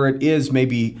 whether it is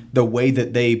maybe the way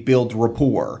that they build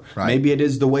rapport, maybe it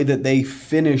is the way that they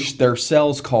finish their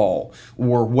sales call,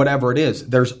 or whatever it is.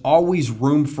 There's always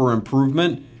room for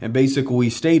improvement. And basically we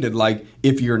stated, like,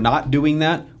 if you're not doing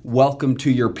that, welcome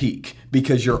to your peak,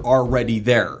 because you're already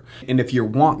there. And if you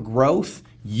want growth,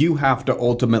 you have to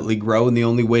ultimately grow, and the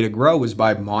only way to grow is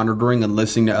by monitoring and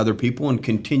listening to other people and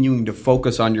continuing to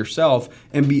focus on yourself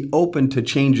and be open to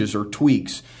changes or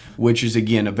tweaks, which is,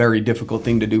 again, a very difficult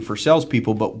thing to do for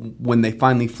salespeople. But when they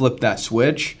finally flip that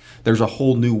switch, there's a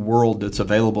whole new world that's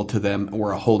available to them,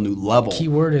 or a whole new level. Key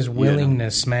word is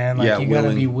willingness, man. Like, you got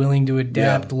to be willing to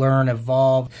adapt, learn,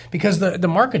 evolve, because the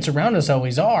markets around us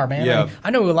always are, man. Yeah. Like, I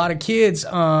know a lot of kids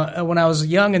when I was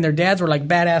young, and their dads were like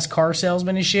badass car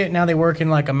salesmen and shit. Now they work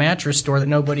in like a mattress store that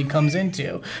nobody comes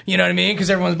into. You know what I mean? Because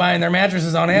everyone's buying their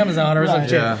mattresses on Amazon or some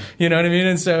shit. Yeah. You know what I mean?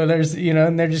 And so there's,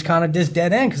 and they're just kind of just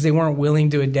dead end because they weren't willing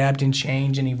to adapt and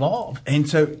change and evolve. And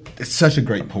so it's such a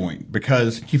great point,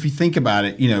 because if you think about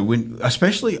it, when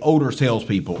especially older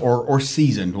salespeople or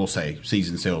seasoned, we'll say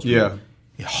seasoned salespeople,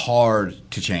 it's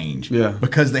hard to change.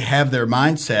 Because they have their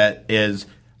mindset is,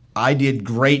 I did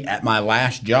great at my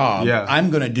last job.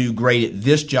 I'm going to do great at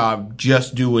this job,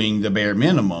 just doing the bare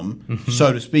minimum,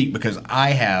 so to speak, because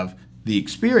I have the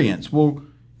experience. Well,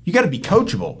 you got to be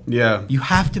coachable. You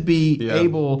have to be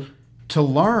able to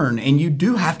learn, and you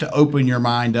do have to open your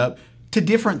mind up to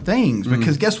different things,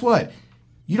 because guess what?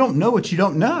 You don't know what you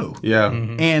don't know.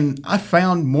 And I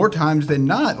found more times than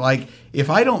not, like, if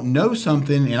I don't know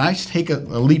something and I take a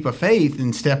leap of faith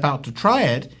and step out to try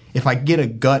it, if I get a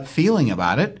gut feeling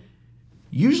about it,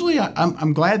 usually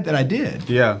I'm glad that I did.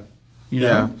 You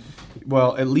know?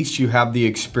 Well, at least you have the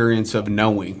experience of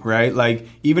knowing, right? Like,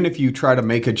 even if you try to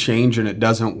make a change and it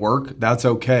doesn't work, that's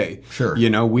okay.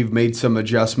 We've made some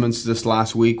adjustments this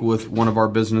last week with one of our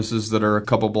businesses that are a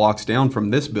couple blocks down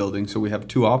from this building. So we have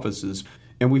 2 offices.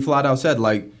 And we flat out said,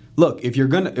 like, look, if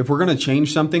we're gonna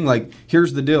change something, like,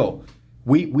 here's the deal.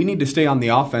 We need to stay on the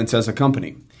offense as a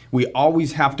company. We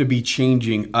always have to be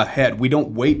changing ahead. We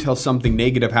don't wait till something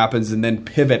negative happens and then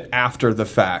pivot after the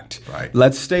fact.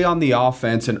 Let's stay on the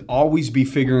offense and always be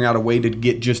figuring out a way to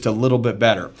get just a little bit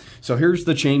better. So here's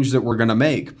the change that we're going to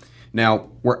make. Now,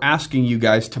 we're asking you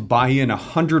guys to buy in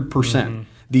 100%.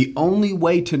 The only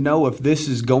way to know if this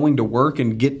is going to work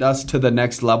and get us to the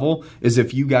next level is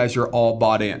if you guys are all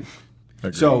bought in.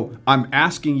 Agreed. So I'm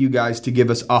asking you guys to give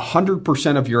us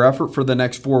 100% of your effort for the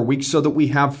next 4 weeks so that we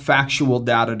have factual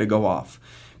data to go off.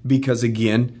 Because,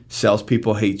 again,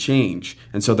 salespeople hate change.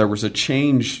 And so there was a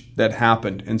change that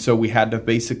happened. And so we had to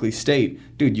basically state,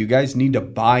 dude, you guys need to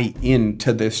buy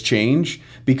into this change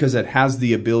because it has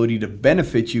the ability to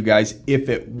benefit you guys if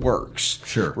it works.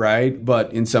 Right?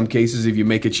 But in some cases, if you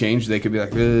make a change, they could be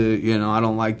like, I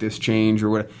don't like this change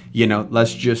or whatever.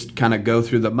 Let's just kind of go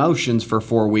through the motions for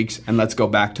 4 weeks and let's go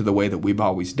back to the way that we've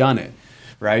always done it.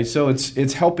 Right? So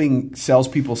it's helping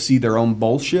salespeople see their own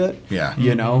bullshit.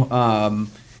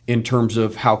 In terms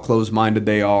of how closed-minded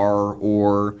they are,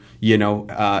 or,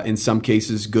 in some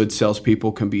cases, good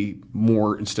salespeople can be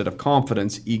more, instead of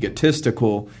confidence,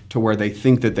 egotistical to where they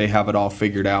think that they have it all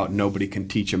figured out and nobody can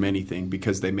teach them anything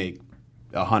because they make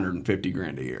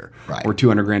 $150,000 a year or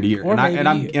 $200,000 a year,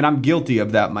 and I'm guilty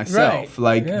of that myself.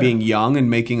 Being young and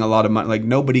making a lot of money, like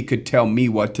nobody could tell me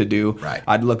what to do.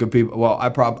 I'd look at people. Well,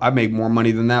 I make more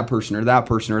money than that person or that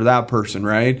person or that person,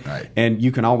 right? And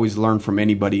you can always learn from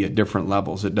anybody at different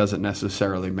levels. It doesn't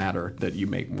necessarily matter that you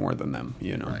make more than them.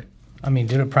 I mean,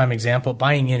 dude, a prime example,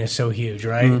 buying in is so huge,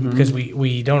 right? Because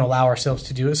we don't allow ourselves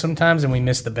to do it sometimes, and we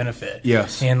miss the benefit.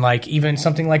 And like even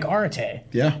something like Arete.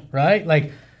 Right?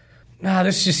 Like,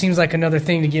 this just seems like another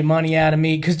thing to get money out of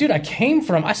me. Because, dude,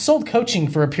 I sold coaching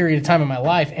for a period of time in my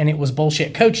life, and it was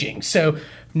bullshit coaching. So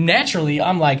naturally,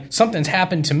 I'm like, something's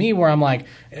happened to me where I'm like,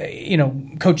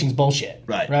 coaching's bullshit.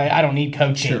 Right. I don't need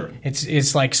coaching. Sure.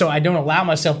 It's like, so I don't allow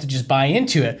myself to just buy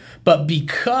into it. But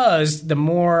because the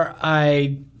more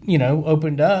I,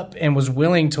 opened up and was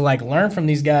willing to like learn from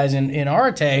these guys in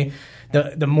Arete,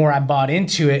 the more I bought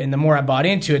into it, and the more I bought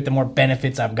into it, the more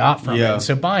benefits I've got from it. And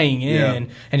so buying in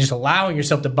and just allowing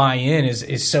yourself to buy in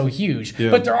is so huge.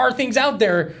 Yeah. But there are things out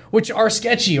there which are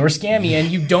sketchy or scammy, and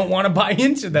you don't want to buy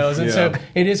into those. And so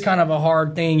it is kind of a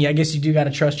hard thing. I guess you do got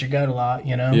to trust your gut a lot,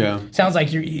 Yeah. Sounds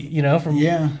like you're,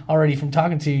 already from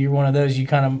talking to you, you're one of those,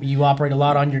 you operate a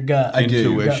lot on your gut.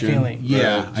 Intuition. Gut feeling.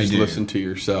 Yeah. Just listen to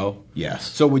yourself.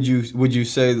 Yes. So would you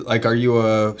say, like, are you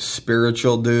a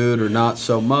spiritual dude or not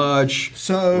so much?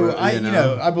 So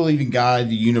I believe in God,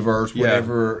 the universe,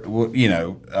 whatever,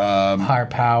 higher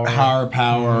power.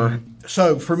 Mm-hmm.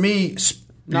 So for me,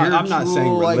 spiritual, I'm not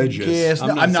saying religious.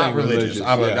 I'm not religious.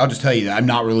 I'll just tell you that I'm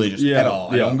not religious at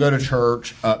all. I don't go to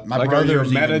church. My brother, are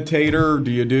you a meditator?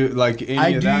 Do you do like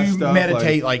any of that stuff? I do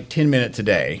meditate like 10 minutes a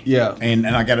day. Yeah, and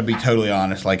I got to be totally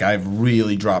honest. Like, I've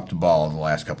really dropped the ball the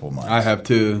last couple of months. I have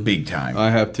too, big time. I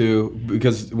have too,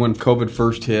 because when COVID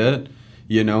first hit,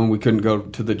 we couldn't go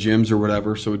to the gyms or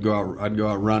whatever, so I'd go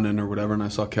out running or whatever, and I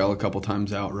saw Kel a couple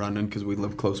times out running because we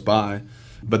live close by.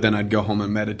 But then I'd go home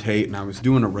and meditate, and I was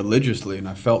doing it religiously, and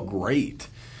I felt great,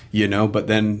 But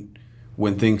then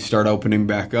when things start opening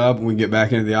back up, when we get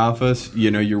back into the office,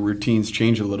 your routines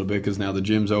change a little bit because now the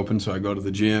gym's open, so I go to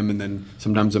the gym, and then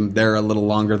sometimes I'm there a little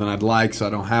longer than I'd like, so I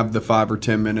don't have the 5 or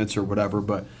 10 minutes or whatever.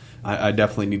 But I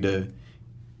definitely need to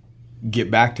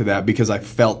get back to that because I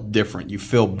felt different. You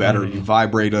feel better. You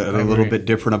vibrate at a little bit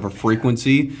different of a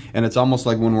frequency, and it's almost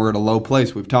like when we're at a low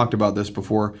place. We've talked about this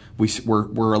before.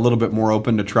 We're a little bit more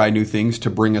open to try new things to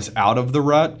bring us out of the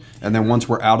rut, and then once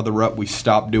we're out of the rut, we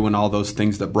stop doing all those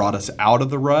things that brought us out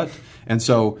of the rut, and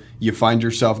so you find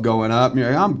yourself going up, and you're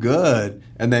like, I'm good,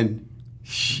 and then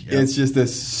it's just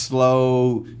this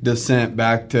slow descent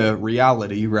back to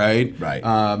reality, right? Right.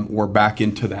 Or back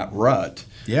into that rut.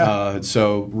 Yeah.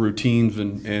 So routines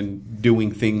and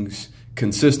doing things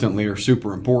consistently are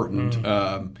super important.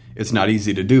 It's not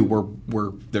easy to do.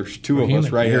 There's two of us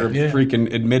right here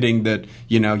freaking admitting that,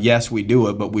 yes, we do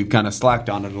it, but we've kind of slacked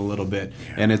on it a little bit.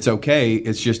 Yeah. And it's okay.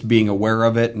 It's just being aware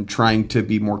of it and trying to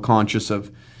be more conscious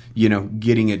of,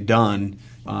 getting it done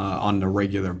on a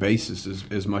regular basis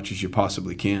as much as you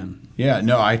possibly can. Yeah,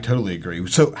 no, I totally agree.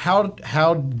 So how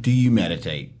do you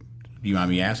meditate? Do you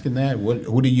mind me asking that?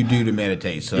 What do you do to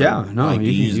meditate? So, do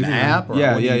you use an app? Or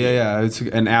yeah. It's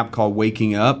an app called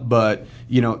Waking Up, but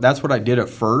that's what I did at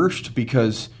first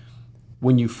because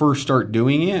when you first start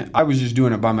doing it, I was just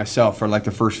doing it by myself for like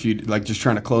the first few, like just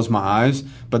trying to close my eyes,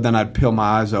 but then I'd peel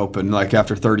my eyes open like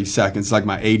after 30 seconds, like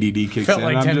my ADD kicks Felt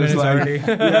in. Like 10 minutes already.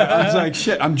 I was like,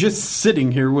 shit, I'm just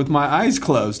sitting here with my eyes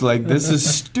closed. Like, this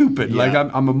is stupid. Like,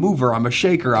 I'm a mover, I'm a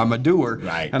shaker, I'm a doer.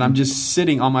 Right. And I'm just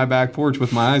sitting on my back porch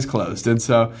with my eyes closed. And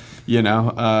so,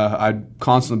 I'd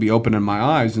constantly be opening my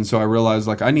eyes. And so I realized,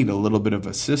 like, I need a little bit of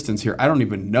assistance here. I don't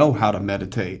even know how to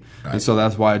meditate. Right. And so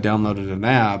that's why I downloaded an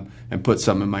app and put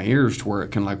something in my ears to where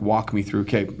it can like walk me through,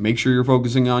 okay, make sure you're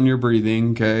focusing on your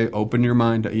breathing, okay, open your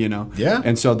mind, Yeah.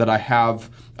 And so that I have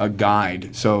a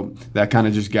guide. So that kind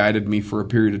of just guided me for a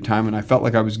period of time, and I felt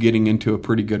like I was getting into a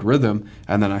pretty good rhythm,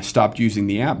 and then I stopped using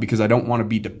the app because I don't want to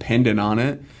be dependent on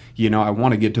it. I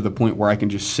want to get to the point where I can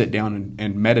just sit down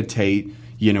and meditate,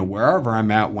 wherever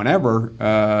I'm at, whenever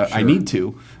I need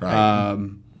to. Right.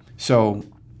 So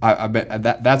I bet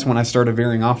that's when I started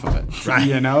veering off of it. Right.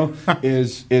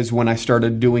 is when I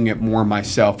started doing it more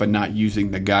myself and not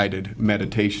using the guided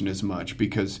meditation as much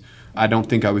because I don't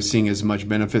think I was seeing as much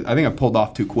benefit. I think I pulled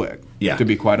off too quick. Yeah. To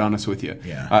be quite honest with you.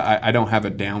 Yeah. I don't have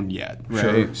it down yet. Right.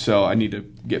 Sure. So I need to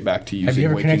get back to using. Have you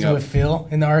ever Waking connected Up. with Phil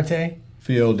in the Arete?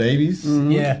 Phil Davies?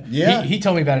 Mm-hmm. Yeah. He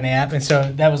told me about an app, and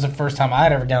so that was the first time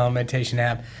I'd ever downloaded a meditation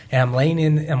app. And I'm laying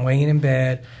in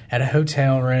bed at a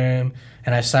hotel room,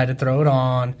 and I decided to throw it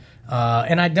on.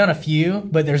 And I'd done a few,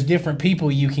 but there's different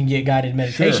people you can get guided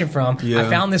meditation from. Yeah. I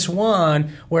found this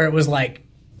one where it was like,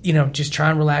 just try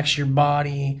and relax your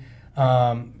body.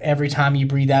 Every time you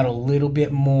breathe out a little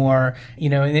bit more,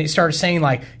 and it started saying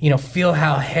like, feel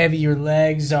how heavy your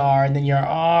legs are and then your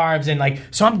arms and like,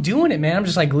 so I'm doing it, man. I'm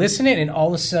just like listening, and all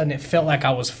of a sudden it felt like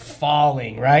I was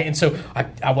falling, right? And so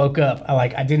I woke up.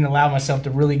 I didn't allow myself to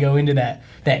really go into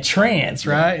that trance,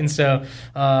 right? And so,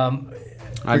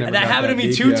 that happened to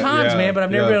me two times, man, but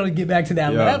I've never been able to get back to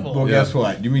that level. Well, guess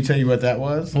what? Let me tell you what that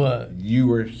was. What? You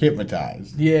were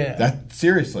hypnotized. Yeah. That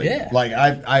seriously. Yeah. Like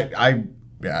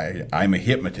I'm a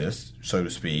hypnotist, so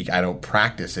to speak. I don't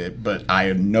practice it, but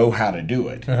I know how to do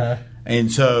it. Uh-huh.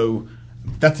 And so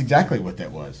That's exactly what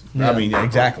that was. Yeah. I mean,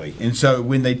 exactly. And so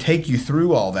when they take you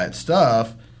through all that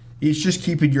stuff, it's just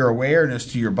keeping your awareness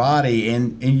to your body,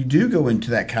 and you do go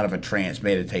into that kind of a trance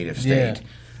meditative state.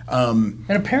 Yeah. And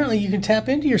apparently you can tap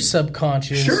into your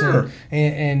subconscious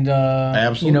and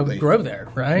absolutely. Grow there,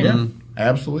 right? Yeah,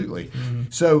 absolutely. Mm-hmm.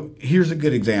 So here's a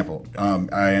good example.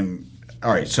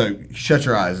 All right, so shut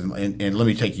your eyes and let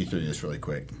me take you through this really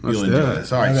quick. You'll enjoy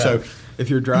this. All right, so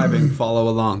if you're driving, follow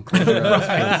along. Close your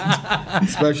eyes,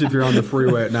 especially if you're on the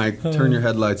freeway at night. Turn your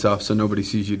headlights off so nobody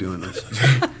sees you doing this.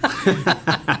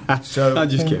 So I'm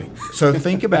just kidding. So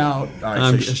think about. All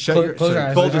right, close your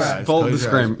eyes. Full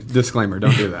disclaimer.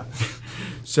 Don't do that.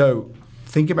 So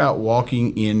think about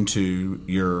walking into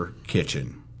your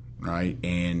kitchen, right?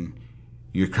 And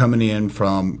you're coming in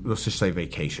from, let's just say,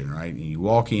 vacation, right? And you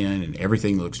walk in and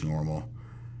everything looks normal,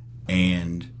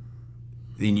 and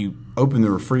then you open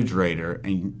the refrigerator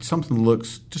and something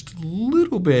looks just a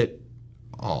little bit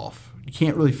off. You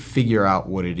can't really figure out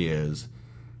what it is.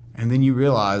 And then you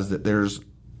realize that there's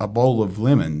a bowl of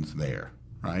lemons there,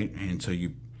 right? And so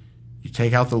you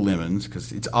take out the lemons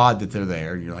because it's odd that they're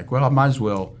there. And you're like, well, I might as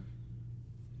well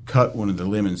cut one of the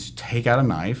lemons, take out a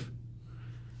knife,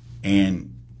 and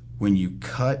when you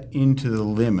cut into the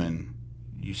lemon,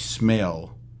 you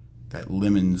smell that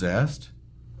lemon zest,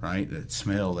 right? That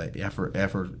smell, that effort,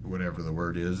 whatever the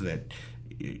word is, that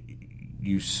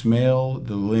you smell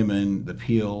the lemon, the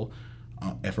peel,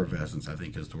 effervescence, I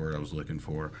think is the word I was looking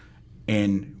for.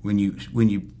 And when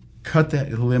you cut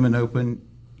that lemon open,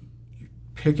 you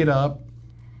pick it up,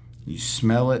 you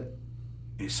smell it,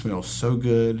 it smells so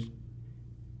good,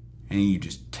 and you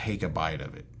just take a bite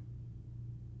of it.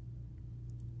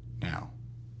 Now,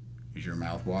 is your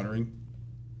mouth watering?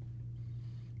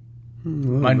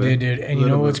 Mine did, dude. And you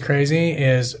know what's crazy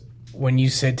is when you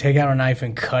said take out a knife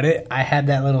and cut it, I had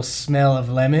that little smell of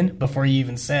lemon before you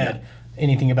even said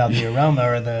anything about the aroma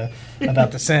or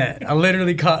about the scent. I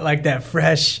literally caught like that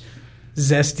fresh,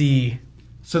 zesty.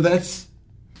 So that's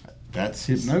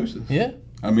hypnosis. Yeah.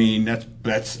 I mean,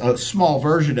 that's a small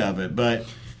version of it, but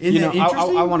isn't it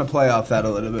interesting? I want to play off that a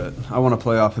little bit. I want to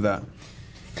play off of that.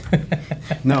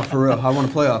 No, for real. I want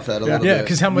to play off that a little bit. Yeah,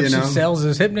 because how much it sells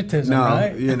is hypnotism,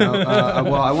 right?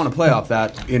 Well, I want to play off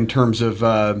that in terms of,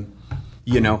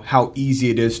 how easy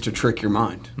it is to trick your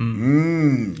mind.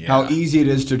 How easy it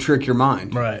is to trick your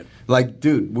mind. Right. Like,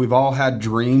 dude, we've all had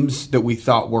dreams that we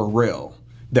thought were real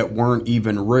that weren't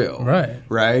even real. Right.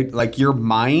 Right? Like your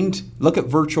mind, look at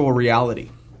virtual reality.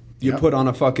 You put on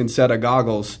a fucking set of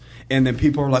goggles and then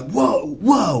people are like,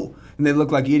 whoa. And they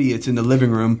look like idiots in the living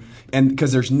room, and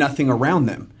because there's nothing around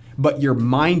them. But your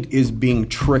mind is being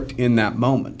tricked in that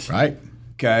moment. Right.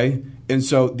 Okay? And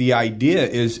so the idea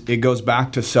is it goes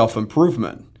back to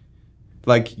self-improvement.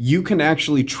 Like you can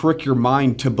actually trick your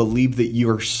mind to believe that you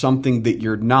are something that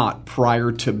you're not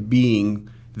prior to being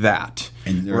that.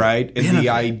 Right? And the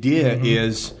idea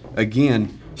is,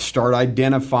 again, start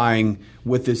identifying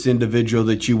with this individual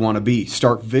that you want to be.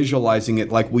 Start visualizing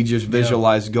it like we just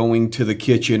visualized going to the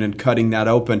kitchen and cutting that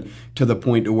open to the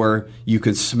point to where you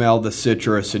could smell the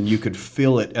citrus and you could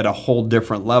feel it at a whole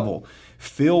different level.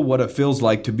 Feel what it feels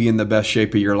like to be in the best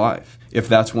shape of your life. If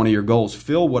that's one of your goals,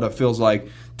 feel what it feels like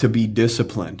to be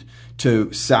disciplined,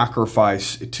 to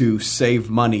sacrifice, to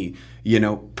save money,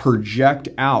 project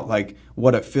out like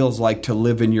what it feels like to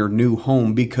live in your new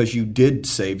home because you did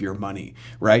save your money,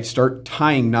 right? Start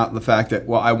tying not the fact that,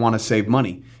 well, I want to save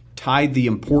money. Tie the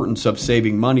importance of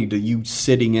saving money to you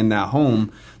sitting in that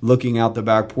home, looking out the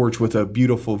back porch with a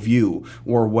beautiful view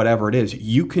or whatever it is.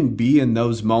 You can be in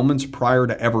those moments prior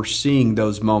to ever seeing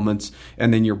those moments,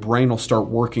 and then your brain will start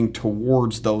working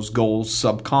towards those goals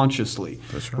subconsciously.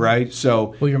 That's right.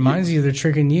 So, well, your mind's either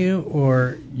tricking you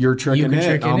or you're tricking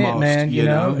it, man. You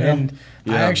know? And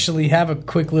I actually have a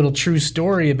quick little true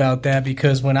story about that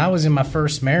because when I was in my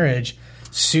first marriage,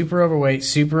 super overweight,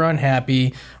 super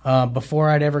unhappy. Before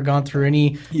I'd ever gone through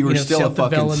any, you were still a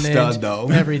fucking stud, though.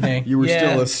 Everything. You were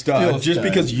still a stud. Just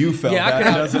because you felt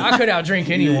that. I could outdrink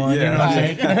anyone. You know what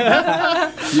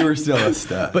I'm saying? You were still a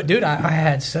stud. But dude, I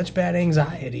had such bad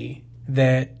anxiety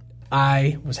that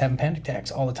I was having panic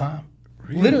attacks all the time.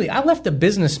 Really? Literally, I left a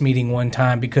business meeting one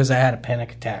time because I had a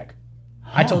panic attack.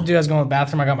 I told dude I was going to the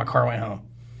bathroom. I got my car, went home.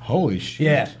 Holy shit!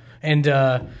 Yeah,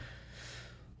 and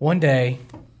one day.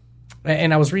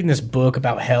 And I was reading this book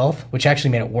about health, which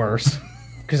actually made it worse.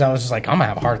 Because I was just like, I'm going to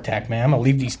have a heart attack, man. I'm going to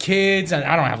leave these kids.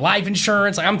 I don't have life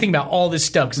insurance. Like, I'm thinking about all this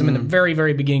stuff because I'm in the very,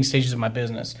 very beginning stages of my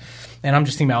business. And I'm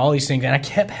just thinking about all these things. And I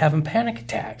kept having panic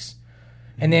attacks.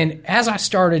 And then as I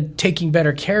started taking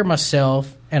better care of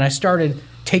myself and I started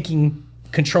taking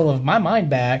control of my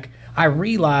mind back, I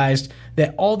realized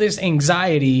that all this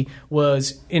anxiety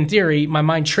was, in theory, my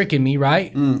mind tricking me,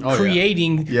 right?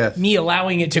 Creating me,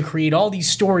 allowing it to create all these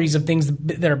stories of things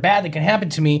that are bad that can happen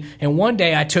to me. And one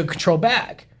day I took control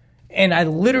back. And I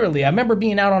remember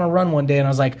being out on a run one day and I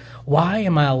was like, why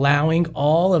am I allowing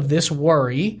all of this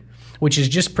worry, which is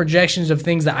just projections of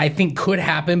things that I think could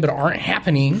happen but aren't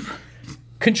happening,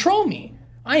 control me?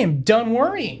 I am done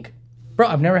worrying. Bro,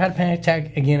 I've never had a panic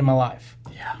attack again in my life.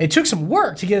 Yeah. It took some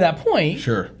work to get to that point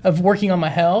of working on my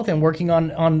health and working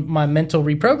on my mental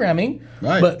reprogramming.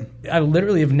 Right. But I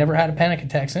literally have never had a panic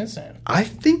attack since then. I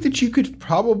think that you could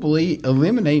probably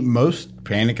eliminate most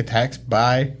panic attacks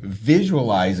by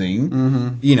visualizing,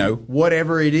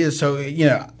 whatever it is. So,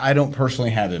 I don't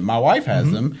personally have it. My wife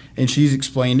has them, and she's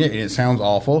explained it, and it sounds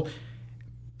awful.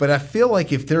 But I feel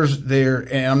like if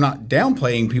and I'm not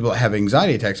downplaying people that have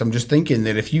anxiety attacks, I'm just thinking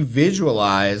that if you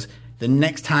visualize the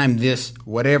next time this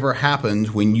whatever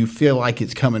happens, when you feel like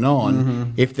it's coming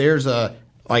on, if there's a,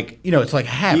 it's like a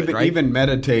habit, right? Even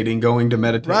meditating, going to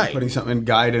meditate, putting something in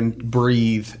guide and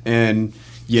breathe, and,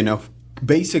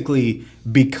 basically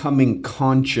becoming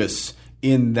conscious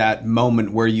in that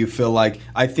moment where you feel like,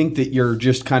 I think that you're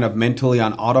just kind of mentally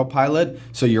on autopilot,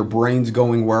 so your brain's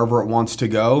going wherever it wants to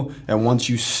go, and once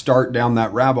you start down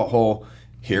that rabbit hole,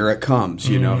 here it comes,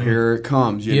 here it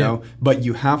comes, you know. But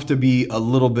you have to be a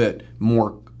little bit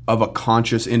more of a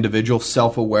conscious individual,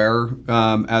 self-aware,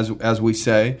 as we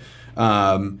say,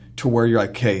 to where you're like,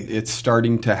 okay, it's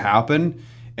starting to happen.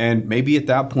 And maybe at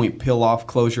that point, peel off,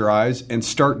 close your eyes, and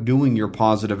start doing your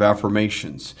positive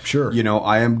affirmations. Sure.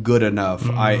 I am good enough.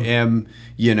 I am,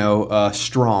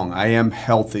 strong. I am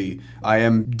healthy. I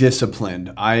am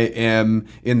disciplined. I am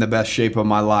in the best shape of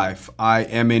my life. I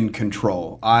am in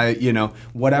control.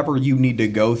 Whatever you need to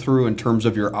go through in terms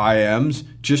of your I ams,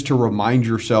 just to remind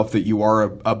yourself that you are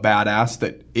a badass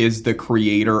that is the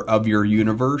creator of your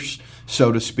universe,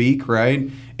 so to speak,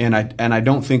 right? And I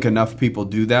don't think enough people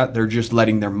do that. They're just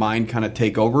letting their mind kind of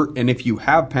take over. And if you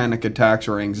have panic attacks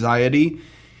or anxiety,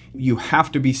 you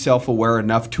have to be self-aware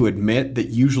enough to admit that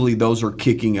usually those are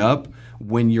kicking up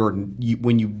when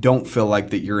you don't feel like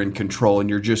that you're in control and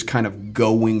you're just kind of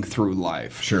going through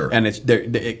life. Sure. And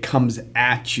it comes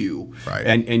at you. Right.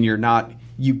 And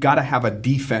you've got to have a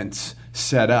defense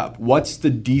set up. What's the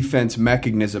defense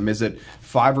mechanism? Is it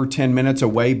 5 or 10 minutes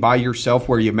away by yourself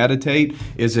where you meditate?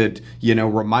 Is it,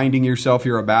 reminding yourself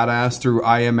you're a badass through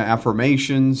I am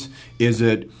affirmations? Is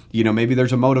it, maybe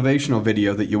there's a motivational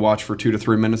video that you watch for 2 to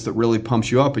 3 minutes that really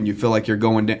pumps you up and you feel like you're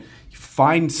going down?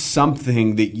 Find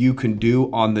something that you can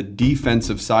do on the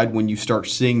defensive side when you start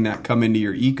seeing that come into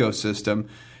your ecosystem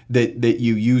that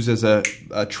you use as a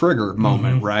trigger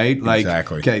moment, right? Like,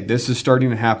 exactly. Okay, this is starting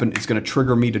to happen. It's going to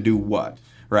trigger me to do what,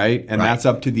 right? And that's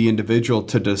up to the individual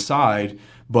to decide,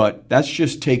 but that's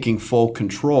just taking full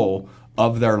control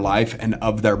of their life and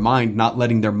of their mind, not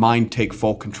letting their mind take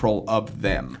full control of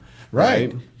them,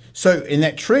 right? So in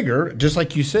that trigger, just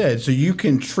like you said, so you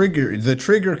can trigger, the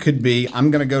trigger could be, I'm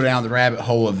going to go down the rabbit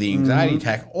hole of the anxiety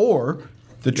attack, or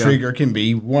the trigger can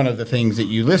be one of the things that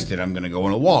you listed. I'm going to go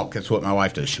on a walk. That's what my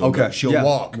wife does. She'll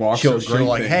walk. Walks she'll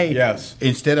like, thing. Hey,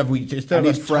 instead of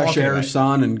us fresh air,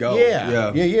 sun, and go.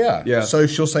 Yeah. So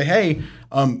she'll say, hey,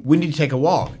 we need to take a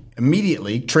walk.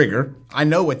 Immediately trigger. I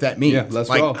know what that means. Yeah, let's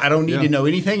go. I don't need to know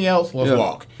anything else. Let's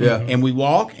walk. Yeah. And we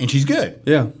walk, and she's good.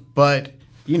 Yeah. But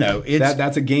it's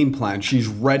that's a game plan. She's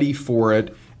ready for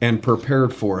it and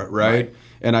prepared for it, right?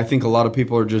 And I think a lot of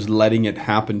people are just letting it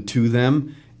happen to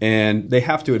them. And they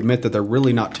have to admit that they're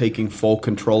really not taking full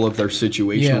control of their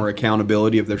situation or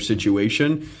accountability of their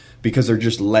situation because they're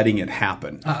just letting it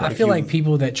happen. I feel like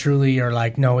people that truly are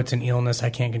like, no, it's an illness, I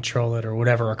can't control it or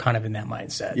whatever, are kind of in that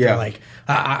mindset. Yeah. They're like,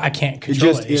 I can't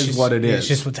control it. It just is what it is. It's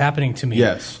just what's happening to me.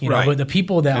 Yes. But the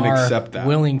people that are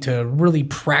willing to really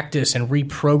practice and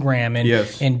reprogram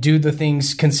and do the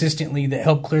things consistently that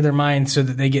help clear their mind so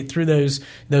that they get through those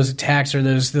attacks or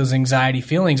those anxiety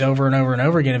feelings over and over and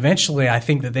over again, eventually I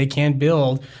think that they can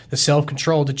build the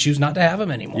self-control to choose not to have them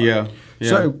anymore. Yeah.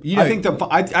 So I think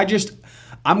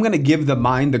I'm going to give the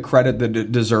mind the credit that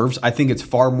it deserves. I think it's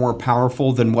far more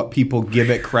powerful than what people give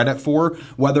it credit for,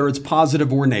 whether it's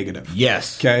positive or negative.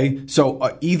 Yes. Okay?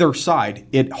 So either side,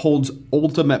 it holds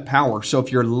ultimate power. So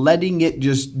if you're letting it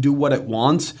just do what it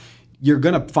wants, you're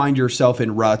going to find yourself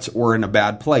in ruts or in a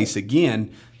bad place.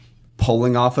 Again,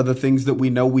 pulling off of the things that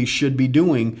we know we should be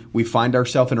doing, we find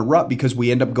ourselves in a rut because we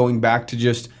end up going back to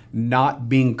just not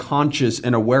being conscious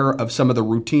and aware of some of the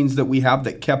routines that we have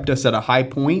that kept us at a high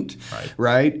point,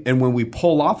 right? And when we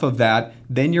pull off of that,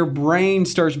 then your brain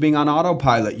starts being on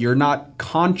autopilot. You're not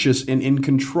conscious and in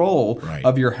control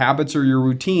of your habits or your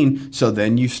routine. So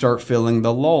then you start feeling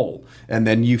the lull. And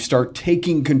then you start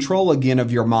taking control again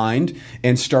of your mind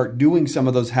and start doing some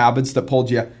of those habits that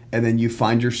pulled you. And then you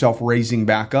find yourself raising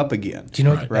back up again. Do you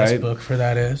know what the best book for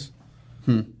that is?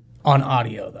 On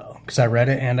audio, though, because I read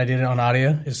it and I did it on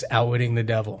audio. It's Outwitting the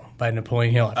Devil by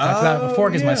Napoleon Hill. I've talked about it before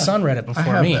because my son read it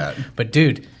before me. But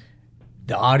dude,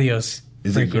 the audio's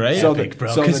great? So epic,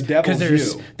 bro. So the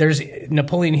devil's there's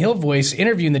Napoleon Hill voice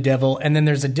interviewing the devil, and then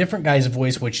there's a different guy's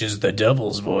voice, which is the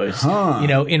devil's voice,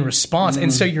 in response.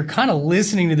 And so you're kind of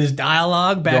listening to this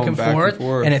dialogue back and forth,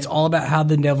 and it's all about how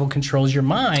the devil controls your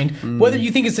mind, whether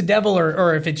you think it's the devil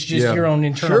or if it's just your own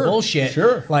internal bullshit.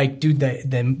 Like, dude,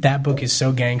 that book is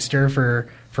so gangster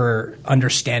for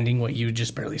understanding what you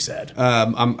just barely said.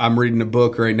 I'm reading a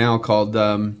book right now called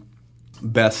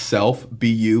Best Self, Be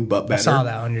You, But Better. I saw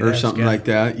that on your or something like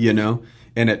that,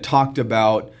 and it talked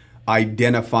about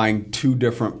identifying two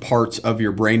different parts of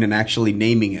your brain and actually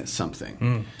naming it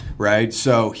something, right?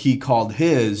 So he called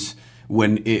his,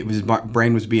 when his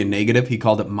brain was being negative, he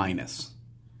called it minus.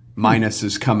 Minus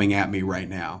is coming at me right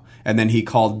now. And then he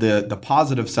called the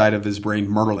positive side of his brain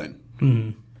Merlin.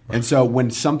 And so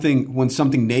when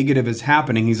something negative is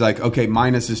happening, he's like, okay,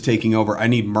 minus is taking over. I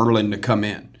need Merlin to come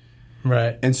in.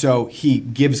 Right. And so he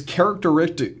gives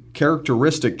characteristic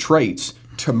traits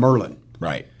to Merlin.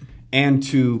 Right. And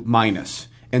to Minus.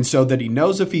 And so that he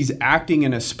knows if he's acting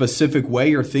in a specific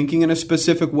way or thinking in a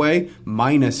specific way,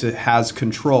 Minus has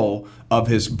control of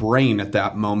his brain at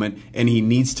that moment, and he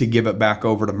needs to give it back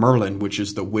over to Merlin, which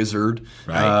is the wizard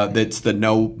that's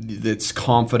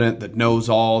confident, that knows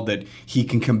all, that he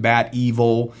can combat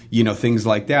evil, things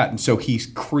like that. And so he's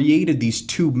created these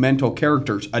two mental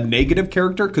characters, a negative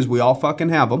character, because we all fucking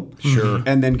have them. Sure.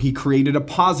 And then he created a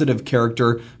positive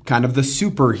character, kind of the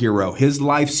superhero, his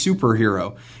life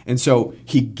superhero. And so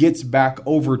he gets back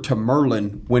over to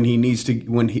Merlin when he needs to,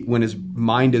 when his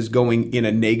mind is going in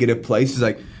a negative place. He's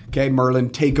like, okay, Merlin,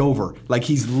 take over. Like,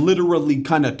 he's literally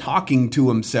kind of talking to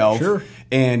himself. Sure.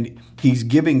 And he's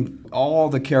giving all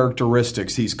the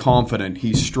characteristics. He's confident.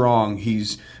 He's strong.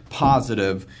 He's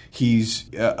positive. He's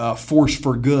a force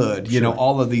for good.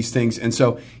 All of these things. And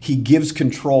so he gives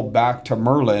control back to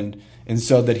Merlin, and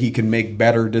so that he can make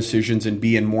better decisions and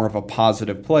be in more of a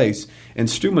positive place. And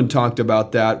Stuman talked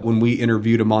about that when we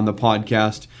interviewed him on the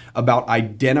podcast, about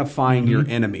identifying your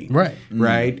enemy. Right.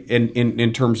 Right? And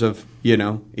in terms of,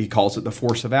 he calls it the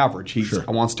force of average. He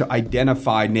wants to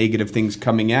identify negative things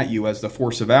coming at you as the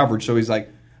force of average. So he's like,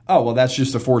 oh, well, that's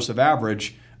just the force of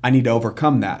average. I need to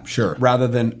overcome that. Sure. Rather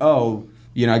than, I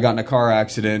got in a car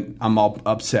accident, I'm all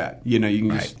upset. You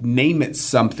can just name it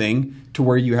something to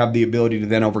where you have the ability to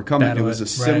then overcome it. It was a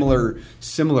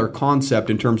similar concept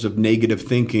in terms of negative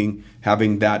thinking,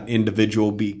 having that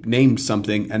individual be named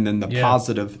something, and then the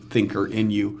positive thinker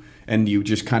in you, and you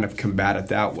just kind of combat it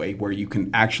that way, where you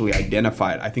can actually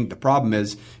identify it. I think the problem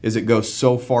is it goes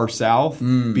so far south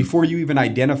before you even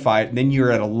identify it, and then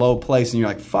you're at a low place, and you're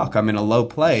like, fuck, I'm in a low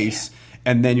place. Yeah.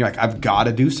 And then you're like, I've got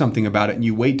to do something about it. And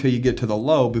you wait till you get to the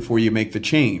low before you make the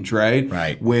change, right?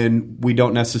 Right. When we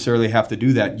don't necessarily have to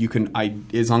do that. You can,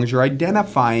 as long as you're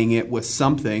identifying it with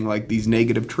something like these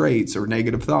negative traits or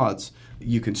negative thoughts,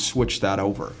 you can switch that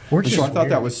over. So I thought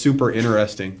that was super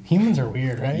interesting. Humans are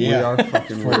weird, right? We are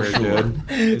fucking weird,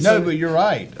 dude. No, but you're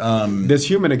right. This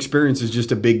human experience is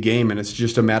just a big game, and it's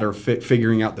just a matter of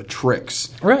figuring out the tricks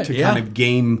to kind of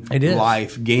game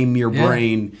life, game your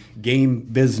brain, game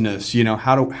business.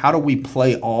 How do we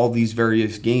play all these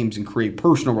various games and create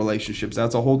personal relationships?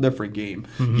 That's a whole different game.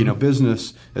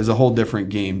 Business is a whole different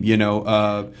game.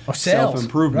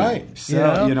 Self-improvement. Right.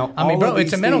 I mean, bro,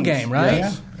 it's a mental game, right?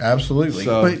 Yeah, absolutely.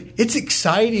 But it's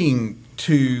exciting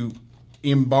to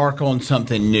embark on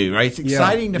something new, right? It's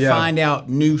exciting to find out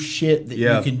new shit that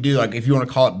you can do. Like, if you want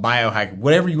to call it biohack,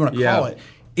 whatever you want to call it,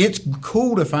 it's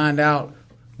cool to find out,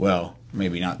 well,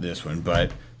 maybe not this one,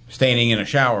 but standing in a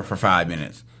shower for 5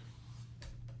 minutes.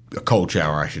 A cold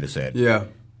shower, I should have said. Yeah.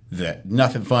 That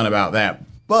nothing fun about that.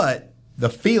 But the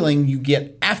feeling you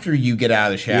get after you get out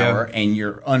of the shower and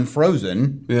you're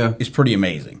unfrozen is pretty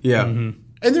amazing. Yeah. Mm-hmm.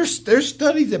 And there's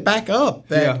studies that back up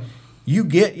that you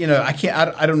get,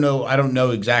 I don't know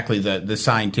exactly the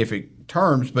scientific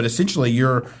terms, but essentially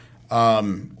you're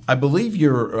I believe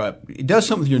it does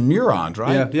something with your neurons,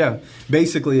 right? Yeah.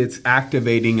 Basically, it's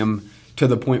activating them to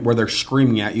the point where they're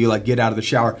screaming at you, like, get out of the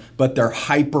shower, but they're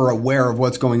hyper aware of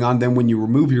what's going on. Then when you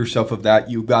remove yourself of that,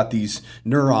 you've got these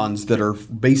neurons that are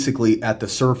basically at the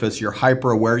surface. You're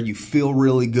hyper aware. You feel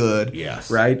really good.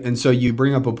 Yes. Right? And so you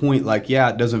bring up a point like, yeah,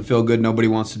 it doesn't feel good. Nobody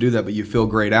wants to do that, but you feel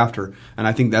great after. And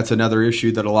I think that's another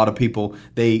issue that a lot of people,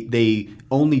 they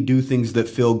only do things that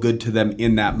feel good to them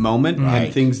in that moment. Right.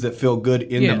 And things that feel good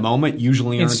in the moment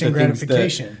usually aren't instant the things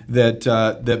gratification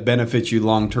that benefit you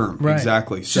long term. Right.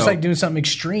 Exactly. It's just like doing something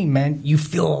extreme, man. You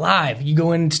feel alive. You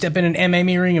go in and step in an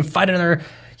MMA ring and fight another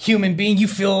human being, you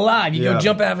feel alive. You go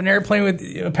jump out of an airplane with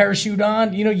a parachute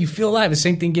on, you feel alive. The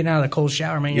same thing getting out of the cold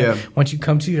shower, man. Once you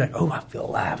come to, you're like, oh, I feel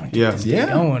alive. Get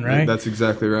going, right? That's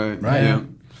exactly right. Right. Yeah.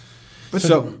 But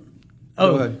so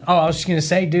I was just gonna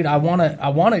say, dude, I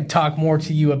wanna talk more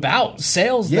to you about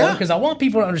sales, though, because I want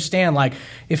people to understand, like,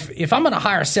 if I'm gonna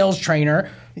hire a sales trainer,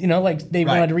 like they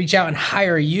wanted to reach out and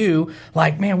hire you,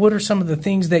 like, man, what are some of the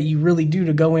things that you really do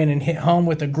to go in and hit home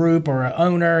with a group or an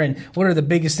owner, and what are the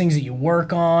biggest things that you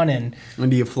work on, and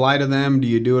do you fly to them? Do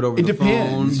you do it over the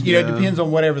phone? It depends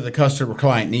on whatever the customer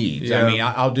client needs. Yeah. I mean,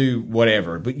 I'll do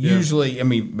whatever, but usually, I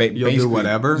mean, you'll do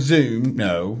whatever. Zoom,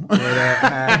 no.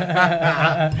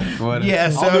 Yeah,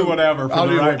 so I'll do whatever. I'll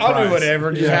do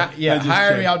whatever.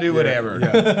 Hire me. I'll do whatever.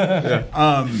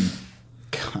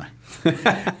 God. I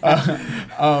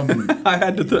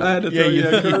had to throw you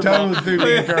a curveball. You totally threw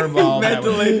me a curveball.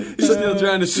 Mentally, still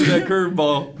trying to see that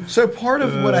curveball. So part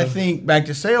of what I think back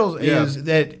to sales is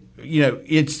that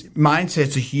it's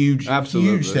mindset's a huge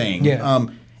thing. Yeah.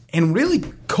 And really,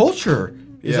 culture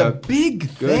is a big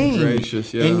thing. Good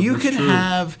gracious, yeah, and you can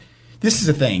have. This is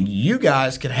the thing. You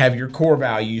guys could have your core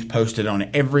values posted on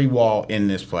every wall in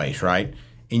this place, right?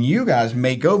 And you guys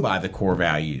may go by the core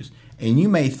values, and you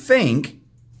may think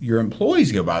your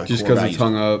employees go by the just core because values. it's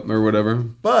hung up or whatever.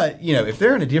 But, if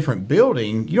they're in a different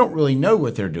building, you don't really know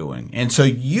what they're doing. And so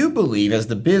you believe, as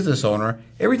the business owner,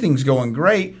 everything's going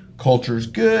great, culture's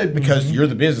good, because you're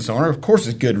the business owner. Of course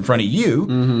it's good in front of you.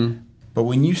 Mm-hmm. But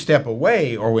when you step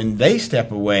away, or when they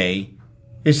step away,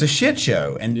 it's a shit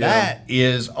show. And that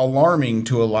is alarming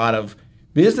to a lot of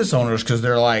business owners, because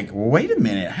they're like, well, wait a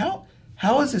minute, how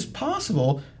is this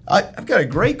possible? I've got a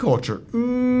great culture.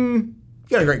 You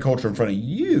got a great culture in front of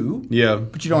you,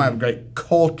 but you don't have a great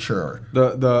culture.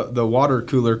 The water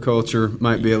cooler culture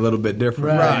might be a little bit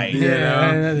different, right?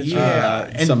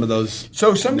 And some of those.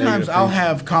 So sometimes I'll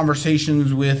have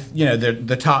conversations with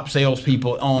the top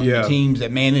salespeople on the teams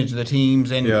that manage the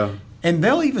teams, and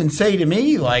they'll even say to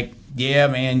me, like, "Yeah,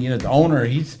 man, the owner,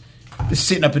 he's just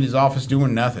sitting up in his office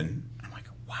doing nothing." I'm like,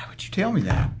 "Why would you tell me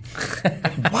that?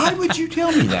 Why would you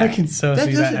tell me that? I can see that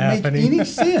doesn't make any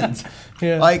sense."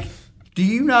 Like, do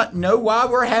you not know why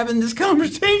we're having this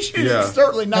conversation? Yeah. It's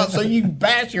certainly not so you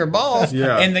bash your boss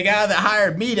and the guy that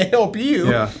hired me to help you.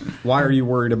 Yeah. Why are you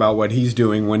worried about what he's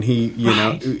doing when he,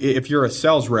 if you're a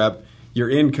sales rep, your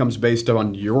income's based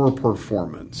on your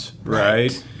performance,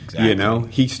 right? Exactly.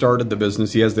 He started the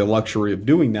business. He has the luxury of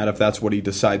doing that if that's what he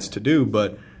decides to do.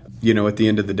 But, at the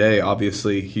end of the day,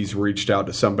 obviously, he's reached out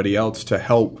to somebody else to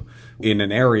help in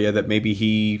an area that maybe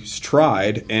he's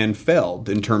tried and failed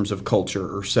in terms of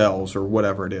culture or sales or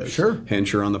whatever it is. Sure.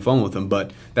 Hence, you're on the phone with him. But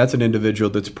that's an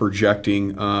individual that's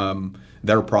projecting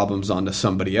their problems onto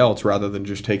somebody else rather than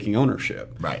just taking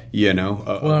ownership. Right.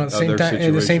 Well, at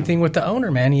the same thing with the owner,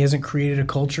 man. He hasn't created a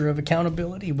culture of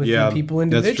accountability with the people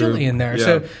individually in there. Yeah.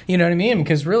 So, you know what I mean?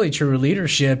 Because really true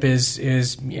leadership is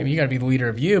you got to be the leader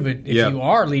of you, but if you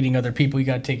are leading other people, you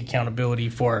got to take accountability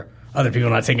for other people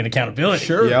not taking accountability.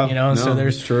 Sure. Yeah. So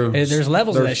there's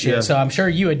levels of that shit. Yeah. So I'm sure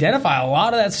you identify a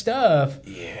lot of that stuff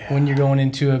when you're going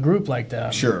into a group like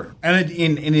that. Sure. And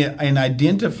in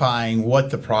identifying what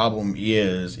the problem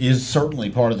is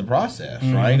certainly part of the process,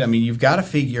 right? I mean, you've got to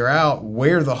figure out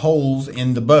where the holes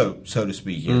in the boat, so to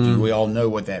speak, is. We all know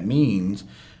what that means.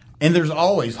 And there's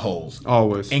always holes.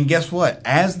 Always. And guess what?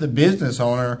 As the business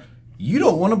owner, you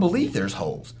don't want to believe there's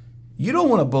holes. You don't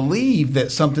want to believe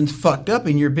that something's fucked up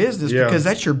in your business because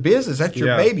that's your business. That's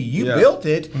your baby. You built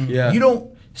it. Yeah. You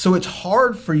don't. So it's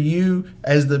hard for you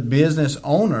as the business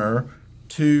owner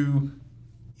to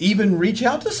even reach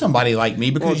out to somebody like me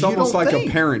because it's almost like a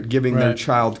parent giving their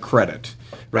child credit,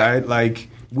 right? Like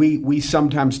we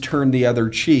sometimes turn the other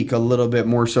cheek a little bit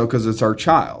more so because it's our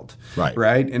child,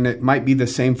 right? And it might be the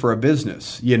same for a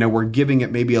business. We're giving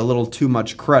it maybe a little too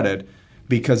much credit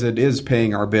because it is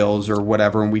paying our bills or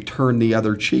whatever, and we turn the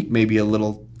other cheek maybe a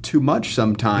little too much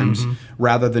sometimes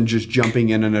rather than just jumping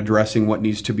in and addressing what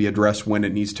needs to be addressed when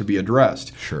it needs to be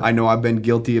addressed. Sure. I know I've been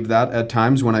guilty of that at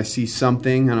times when I see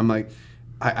something and I'm like,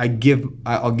 I'll give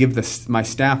my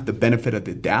staff the benefit of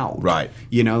the doubt. Right.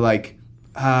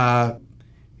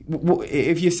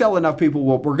 if you sell enough people,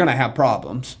 well, we're going to have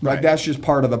problems. Right. Like that's just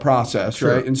part of the process,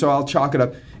 sure. Right? And so I'll chalk it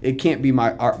up. It can't be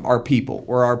our people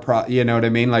or our you know what I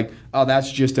mean? Like, oh,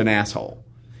 that's just an asshole.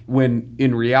 When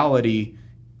in reality,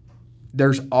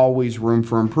 there's always room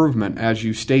for improvement, as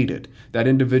you stated. That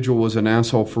individual was an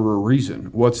asshole for a reason.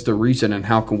 What's the reason, and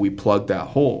how can we plug that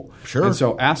hole? Sure. And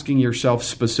so asking yourself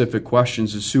specific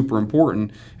questions is super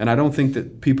important, and I don't think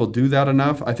that people do that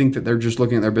enough. I think that they're just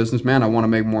looking at their business, man, I want to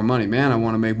make more money. Man, I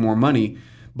want to make more money.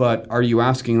 But are you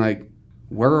asking, like,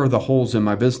 where are the holes in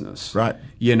my business? Right.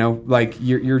 You know, like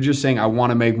you're just saying, I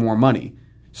want to make more money.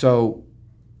 So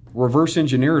reverse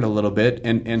engineer it a little bit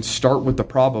and start with the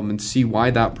problem and see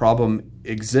why that problem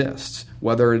exists.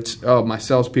 Whether it's, oh, my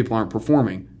salespeople aren't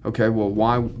performing. Okay, well,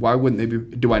 why wouldn't they be?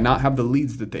 Do I not have the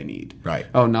leads that they need? Right.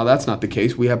 Oh, no, that's not the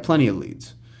case. We have plenty of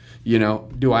leads. You know,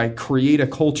 do I create a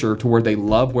culture to where they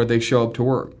love where they show up to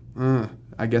work?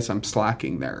 I guess I'm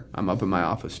slacking there. I'm up in my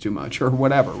office too much or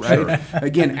whatever, right? Sure.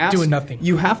 Again, doing nothing.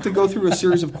 You have to go through a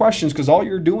series of questions because all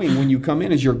you're doing when you come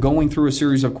in is you're going through a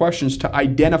series of questions to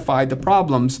identify the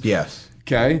problems. Yes.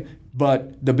 Okay?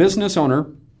 But the business owner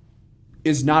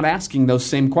is not asking those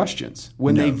same questions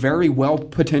when they very well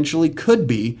potentially could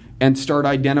be and start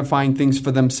identifying things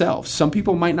for themselves. Some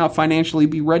people might not financially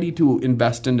be ready to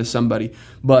invest into somebody,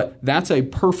 but that's a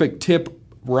perfect tip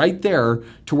right there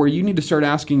to where you need to start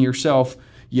asking yourself,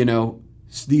 you know,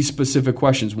 these specific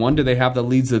questions. One, do they have the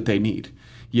leads that they need?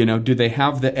 You know, do they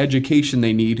have the education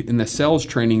they need in the sales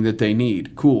training that they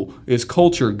need? Cool. Is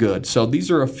culture good? So these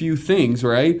are a few things,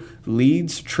 right?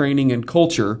 Leads, training, and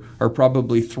culture are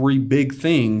probably three big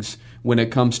things when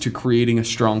it comes to creating a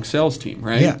strong sales team,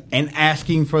 right? Yeah, and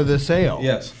asking for the sale.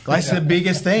 Yes. That's the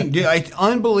biggest thing. Dude, it's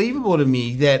unbelievable to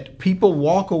me that people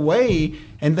walk away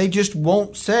and they just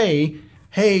won't say,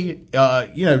 hey,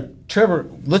 you know, Trevor,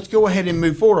 let's go ahead and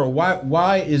move forward. Or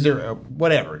why is there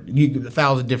whatever?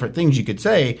 1,000 different things you could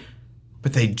say,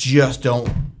 but they just don't.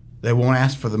 They won't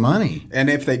ask for the money. And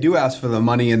if they do ask for the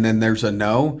money and then there's a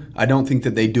no, I don't think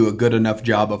that they do a good enough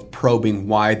job of probing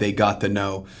why they got the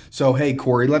no. So, hey,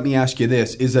 Corey, let me ask you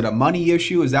this. Is it a money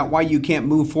issue? Is that why you can't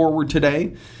move forward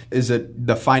today? Is it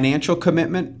the financial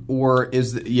commitment? Or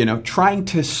is, you know, trying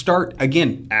to start,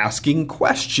 again, asking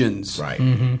questions? Right.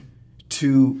 Mm-hmm.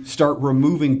 To start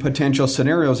removing potential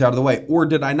scenarios out of the way? Or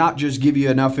did I not just give you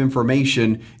enough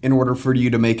information in order for you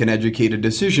to make an educated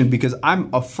decision? Because I'm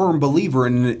a firm believer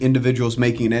in individuals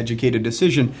making an educated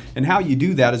decision. And how you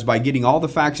do that is by getting all the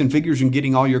facts and figures and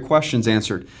getting all your questions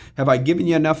answered. Have I given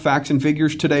you enough facts and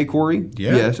figures today, Corey?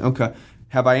 Yeah. Yes. Okay.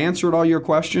 Have I answered all your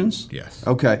questions? Yes.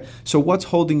 Okay. So what's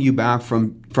holding you back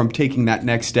from taking that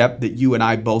next step that you and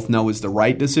I both know is the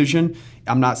right decision?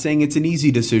 I'm not saying it's an easy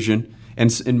decision.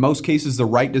 And in most cases, the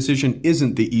right decision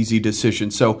isn't the easy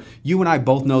decision. So you and I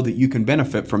both know that you can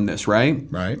benefit from this, right?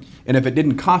 Right. And if it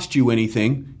didn't cost you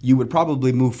anything, you would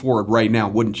probably move forward right now,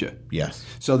 wouldn't you? Yes.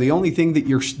 So the only thing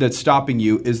that's stopping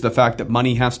you is the fact that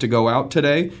money has to go out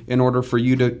today in order for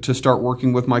you to start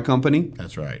working with my company?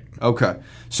 That's right. Okay.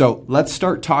 So let's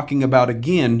start talking about,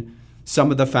 again,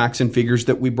 some of the facts and figures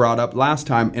that we brought up last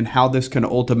time and how this can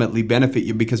ultimately benefit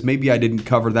you, because maybe I didn't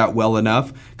cover that well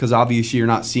enough because obviously you're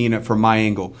not seeing it from my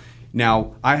angle.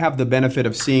 Now, I have the benefit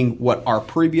of seeing what our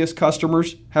previous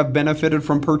customers have benefited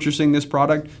from purchasing this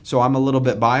product, so I'm a little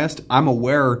bit biased. I'm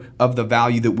aware of the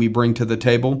value that we bring to the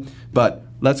table, but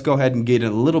let's go ahead and get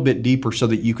it a little bit deeper so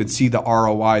that you can see the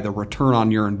ROI, the return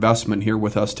on your investment here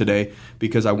with us today,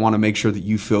 because I want to make sure that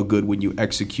you feel good when you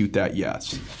execute that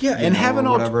yes. Yeah, and have an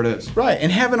whatever it is. Right,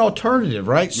 and have an alternative,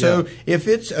 right? So if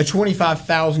it's a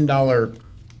 $25,000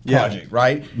 project,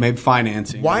 right? Maybe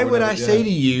financing. Why would I say to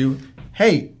you,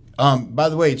 hey, by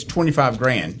the way, it's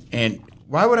 $25,000, and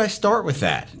why would I start with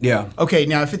that? Yeah. Okay.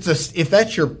 Now, if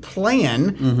that's your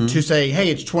plan to say, hey,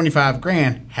 it's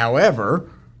 $25,000. However,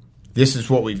 this is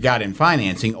what we've got in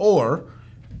financing, or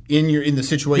in the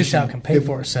situation this how it can pay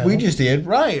for itself. We just did,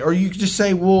 right? Or you could just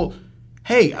say, well,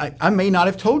 hey, I may not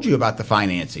have told you about the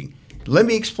financing. Let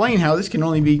me explain how this can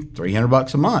only be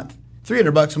 $300 a month.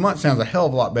 $300 a month sounds a hell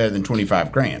of a lot better than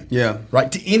 $25,000. Yeah.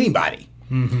 Right, to anybody.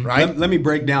 Mm-hmm. Right. Let me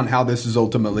break down how this is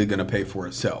ultimately going to pay for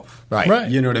itself.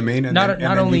 Right. You know what I mean? And not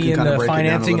only in the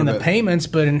financing and the payments,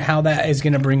 but in how that is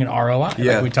going to bring an ROI,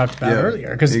 like we talked about earlier.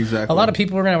 Because a lot of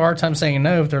people are going to have a hard time saying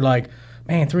no if they're like,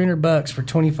 man, $300 for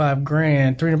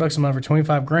 $25,000, $300 a month for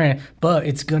 $25,000, but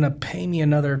it's going to pay me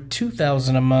another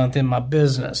 $2,000 a month in my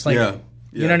business. Like,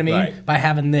 you know what I mean? Right. By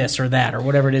having this or that or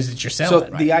whatever it is that you're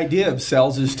selling. So the idea of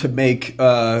sales is to make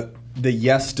the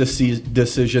yes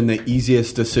decision the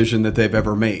easiest decision that they've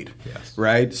ever made. Yes.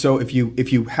 Right? So if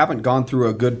you haven't gone through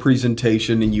a good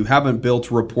presentation and you haven't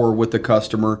built rapport with the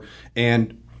customer,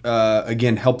 and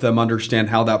again, help them understand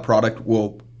how that product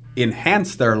will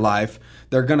enhance their life,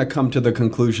 they're going to come to the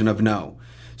conclusion of no.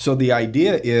 So the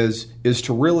idea is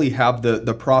to really have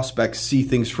the prospects see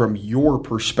things from your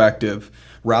perspective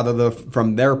rather than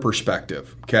from their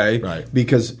perspective, okay? Right.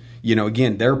 Because,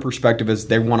 again, their perspective is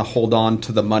they want to hold on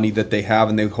to the money that they have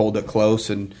and they hold it close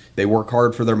and they work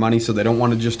hard for their money, so they don't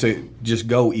want to just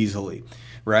go easily,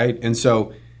 right? And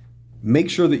so make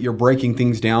sure that you're breaking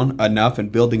things down enough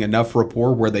and building enough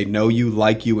rapport where they know you,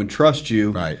 like you, and trust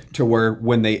you, right, to where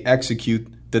when they execute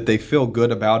that they feel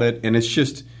good about it. And it's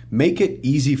just make it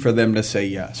easy for them to say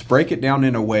yes. Break it down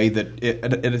in a way that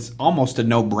it is almost a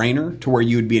no-brainer to where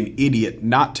you would be an idiot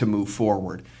not to move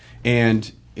forward.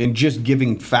 And just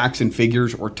giving facts and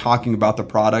figures or talking about the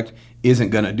product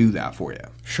isn't going to do that for you.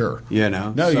 Sure.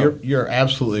 No, you're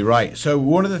absolutely right. So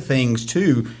one of the things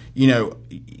too,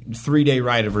 3-day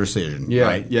right of rescission,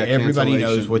 right? Yeah, everybody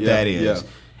knows what that is. Yeah.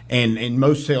 And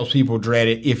most salespeople dread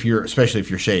it especially if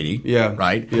you're shady. Yeah.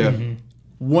 Right? Yeah. Mm-hmm.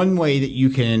 One way that you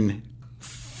can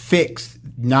fix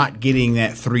not getting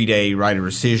that 3-day right of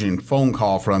rescission phone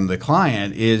call from the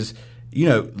client is,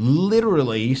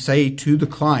 literally say to the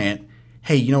client,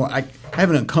 hey, I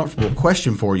have an uncomfortable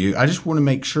question for you. I just want to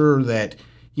make sure that,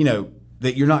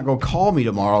 that you're not going to call me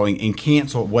tomorrow and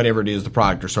cancel whatever it is, the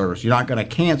product or service. You're not going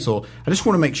to cancel. I just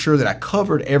want to make sure that I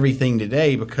covered everything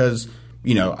today because –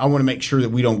 I want to make sure that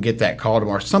we don't get that call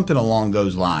tomorrow. Something along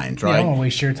those lines, right? I don't want to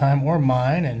waste your time or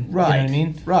mine, and right, you know what I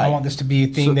mean. Right. I want this to be a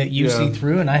thing that you see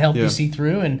through, and I help you see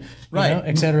through, and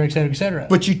et cetera, et cetera, et cetera.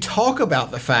 But you talk about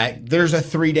the fact there's a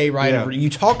 3-day right over. You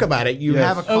talk about it. You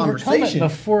have a conversation overcome it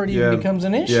before it even becomes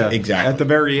an issue. Yeah, exactly. At the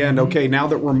very end, okay. Now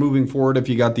that we're moving forward, if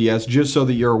you got the yes, just so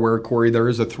that you're aware, Corey, there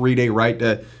is a 3-day right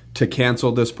to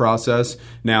cancel this process.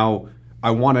 Now, I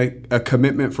want a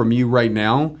commitment from you right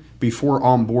now, before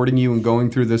onboarding you and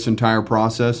going through this entire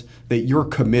process, that you're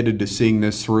committed to seeing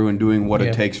this through and doing what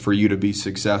it takes for you to be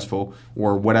successful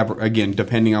or whatever, again,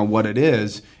 depending on what it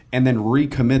is, and then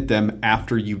recommit them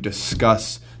after you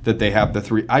discuss that they have the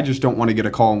 3. I just don't want to get a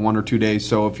call in 1 or 2 days.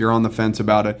 So if you're on the fence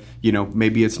about it,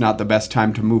 maybe it's not the best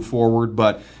time to move forward.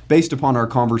 But based upon our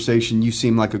conversation, you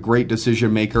seem like a great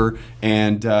decision maker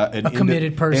and a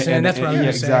committed person. That's what I'm going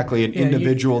to say. Exactly, an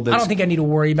individual. I don't think I need to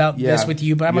worry about this with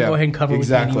you, but I'm going to go ahead and cover it with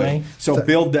you anyway. So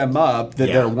build them up that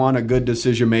they're a good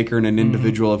decision maker and an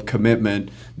individual of commitment,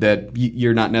 that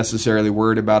you're not necessarily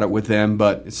worried about it with them,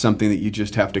 but it's something that you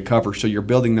just have to cover. So you're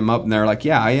building them up, and they're like,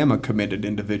 I am a committed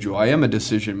individual. I am a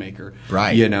decision maker,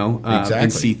 right? Exactly.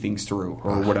 And see things through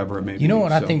or whatever it may be. You know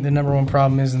what I think the number one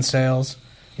problem is in sales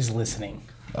is listening.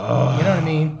 You know what I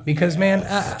mean? Because, man,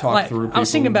 I was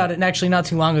thinking about it, and actually not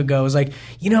too long ago, I was like,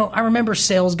 I remember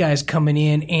sales guys coming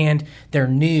in, and they're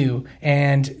new,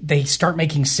 and they start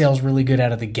making sales really good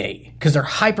out of the gate because they're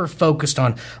hyper-focused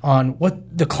on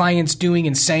what the client's doing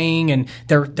and saying, and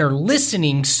they're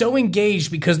listening, so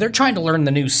engaged because they're trying to learn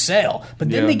the new sale. But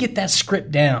then they get that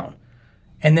script down.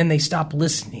 And then they stop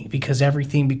listening because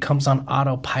everything becomes on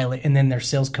autopilot, and then their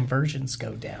sales conversions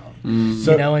go down.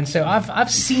 And so I've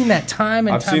seen that time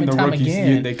and time rookies,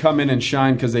 again. They come in and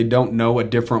shine because they don't know a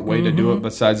different way to do it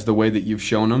besides the way that you've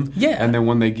shown them. Yeah. And then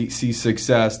when they see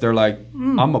success, they're like,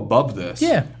 I'm above this.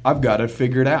 Yeah. I've got it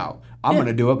figured out. I'm going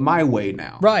to do it my way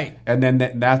now. Right. And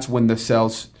then that's when the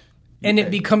sales... And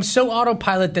it becomes so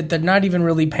autopilot that they're not even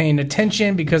really paying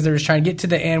attention because they're just trying to get to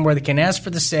the end where they can ask for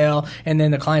the sale, and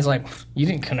then the client's like, you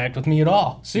didn't connect with me at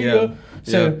all. See ya.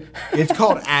 So it's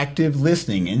called active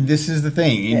listening, and this is the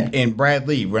thing. And Brad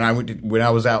Lee, when I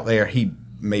was out there, he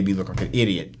made me look like an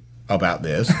idiot about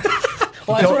this.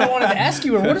 Well, that's what I wanted to ask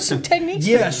you. What are some techniques?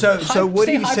 So what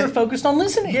do you say? Stay hyper-focused on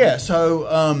listening. Yeah.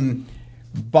 So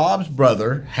Bob's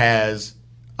brother has.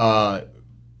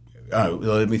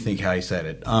 Let me think how he said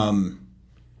it.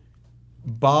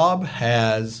 Bob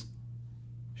has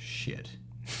shit.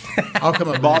 I'll come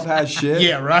up. Bob has shit?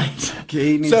 Yeah, right.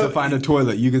 Okay, he needs to find a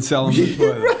toilet. You can sell him the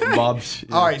toilet. Right. Bob's.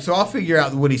 Yeah. All right, so I'll figure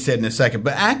out what he said in a second.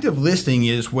 But active listening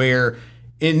is where,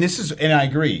 and I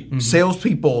agree,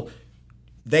 salespeople,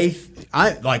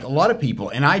 I like a lot of people,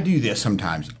 and I do this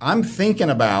sometimes. I'm thinking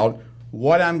about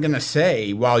what I'm going to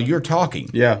say while you're talking.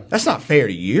 Yeah. That's not fair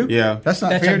to you. Yeah. That's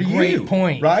not fair to you. That's a great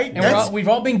point. Right? And we've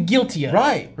all been guilty of it.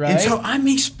 Right. And so I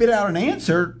may spit out an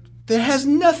answer that has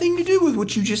nothing to do with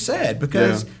what you just said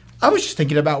because I was just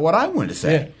thinking about what I wanted to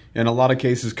say. Yeah. In a lot of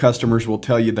cases, customers will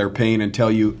tell you their pain and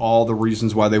tell you all the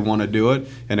reasons why they want to do it.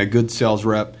 And a good sales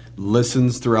rep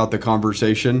listens throughout the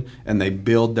conversation and they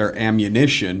build their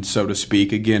ammunition, so to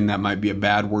speak. Again, that might be a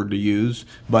bad word to use,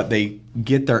 but they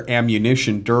get their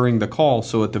ammunition during the call,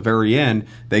 so at the very end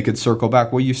they could circle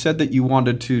back. Well, you said that you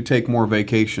wanted to take more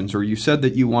vacations, or you said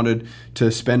that you wanted to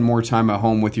spend more time at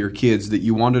home with your kids, that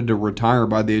you wanted to retire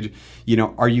by the age,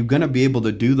 are you going to be able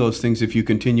to do those things if you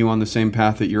continue on the same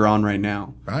path that you're on right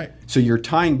now? Right. So you're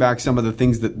tying back some of the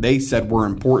things that they said were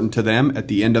important to them at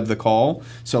the end of the call.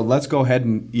 So let's go ahead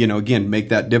and, again, make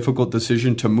that difficult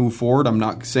decision to move forward. I'm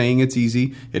not saying it's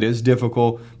easy. It is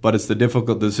difficult, but it's the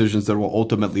difficult decisions that will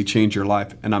ultimately change your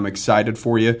life. And I'm excited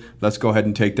for you. Let's go ahead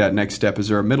and take that next step. Is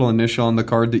there a middle initial on the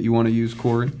card that you want to use,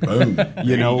 Corey? Boom.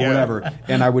 Whatever.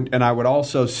 And I would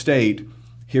also state,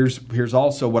 here's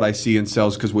also what I see in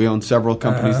sales, because we own several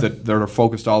companies that are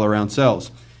focused all around sales.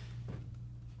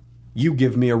 You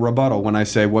give me a rebuttal when I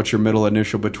say, what's your middle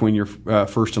initial between your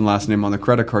first and last name on the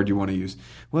credit card you want to use?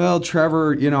 Well,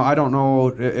 Trevor, I don't know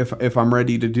if I'm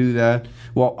ready to do that.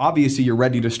 Well, obviously you're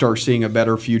ready to start seeing a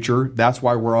better future. That's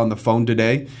why we're on the phone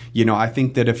today. I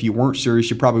think that if you weren't serious,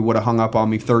 you probably would have hung up on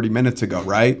me 30 minutes ago,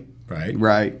 right?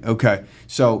 Right. Okay.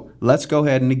 So let's go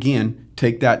ahead and again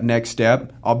take that next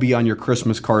step. I'll be on your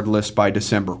Christmas card list by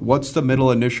December. What's the middle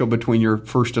initial between your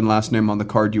first and last name on the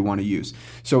card you want to use?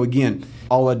 So again,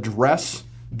 I'll address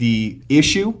the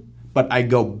issue, but I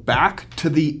go back to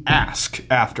the ask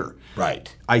after.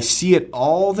 Right. I see it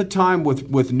all the time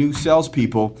with new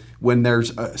salespeople when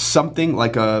there's something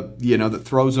like that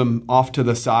throws them off to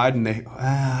the side and they,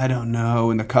 I don't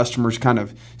know, and the customer's kind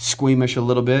of squeamish a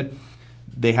little bit.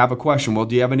 They have a question. Well,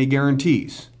 do you have any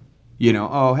guarantees?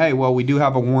 Oh, hey, well, we do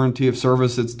have a warranty of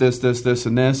service. It's this, this, this,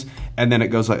 and this. And then it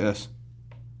goes like this.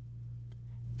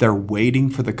 They're waiting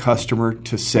for the customer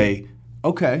to say,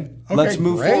 okay, let's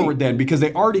move forward then, because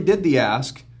they already did the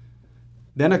ask.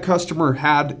 Then a customer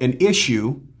had an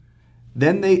issue.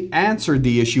 Then they answered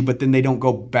the issue, but then they don't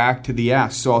go back to the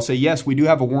ask. So I'll say, yes, we do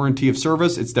have a warranty of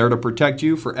service. It's there to protect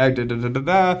you for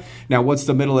Now, what's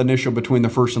the middle initial between the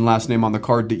first and last name on the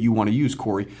card that you want to use,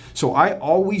 Corey? So I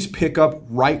always pick up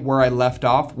right where I left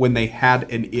off when they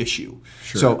had an issue.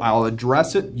 Sure. So I'll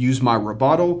address it, use my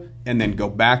rebuttal, and then go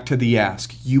back to the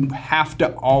ask. You have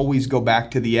to always go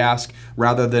back to the ask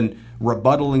rather than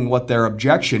rebuttaling what their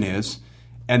objection is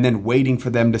and then waiting for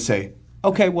them to say,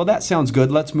 okay, well, that sounds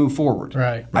good. Let's move forward.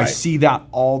 Right. I see that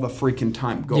all the freaking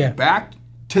time. Go back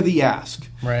to the ask.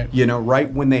 Right.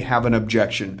 Right when they have an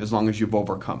objection, as long as you've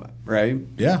overcome it. Right.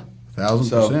 Yeah.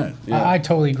 1,000%. I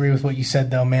totally agree with what you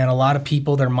said, though, man. A lot of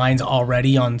people, their mind's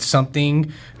already on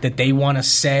something that they want to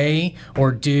say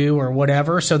or do or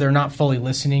whatever, so they're not fully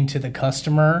listening to the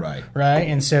customer, right?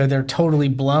 And so they're totally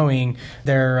blowing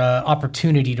their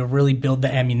opportunity to really build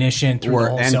the ammunition through the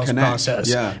whole sales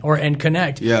process, and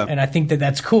connect. Yeah. And I think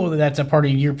that's cool. That's a part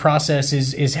of your process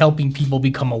is helping people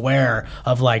become aware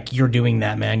of you're doing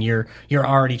that, man. You're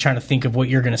already trying to think of what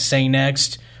you're going to say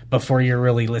next before you're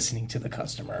really listening to the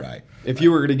customer. Right. If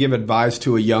you were to give advice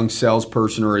to a young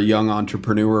salesperson or a young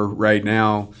entrepreneur right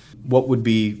now, what would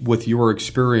be, with your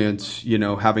experience,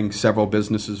 having several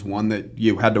businesses, one that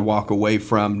you had to walk away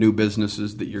from, new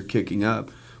businesses that you're kicking up,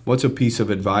 what's a piece of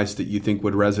advice that you think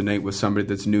would resonate with somebody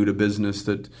that's new to business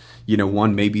that,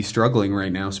 one may be struggling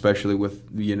right now, especially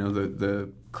with, the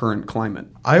current climate?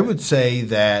 I would say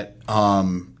that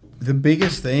the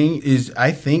biggest thing is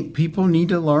I think people need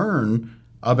to learn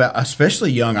about,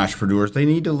 especially young entrepreneurs, they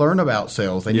need to learn about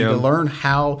sales. They need to learn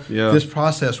how this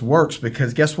process works,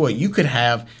 because guess what? You could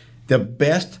have the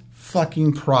best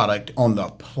fucking product on the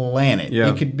planet.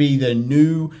 It could be the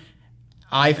new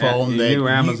iPhone, the new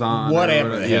Amazon,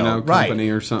 whatever the hell, company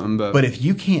or something. But if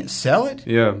you can't sell it,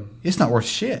 it's not worth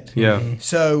shit. Yeah.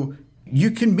 So you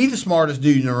can be the smartest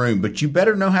dude in the room, but you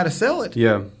better know how to sell it.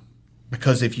 Yeah.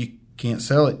 Because if you can't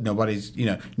sell it,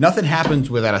 nothing happens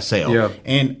without a sale. Yeah.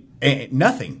 And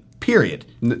nothing, period.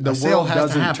 The world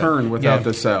doesn't turn without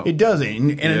the sale. It doesn't.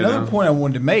 And another point I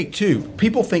wanted to make, too,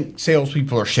 people think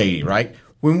salespeople are shady, right?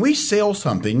 When we sell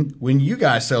something, when you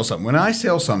guys sell something, when I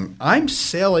sell something, I'm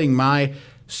selling my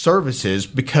services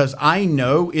because I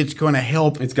know it's going to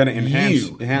help. It's going to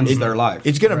enhance their life.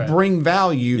 It's going to bring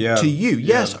value to you.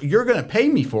 Yes, you're going to pay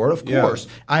me for it, of course.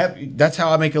 That's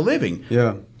how I make a living.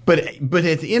 Yeah. But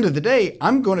at the end of the day,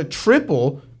 I'm going to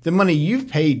triple the money you've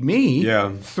paid me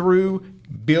through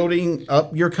building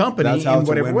up your company in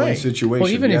whatever way. Situation. Well,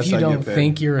 even if you don't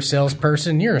think you're a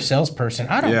salesperson, you're a salesperson.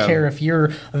 I don't care if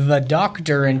you're the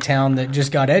doctor in town that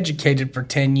just got educated for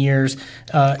 10 years.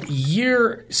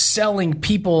 You're selling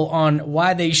people on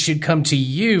why they should come to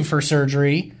you for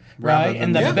surgery, right?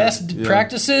 And the best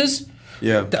practices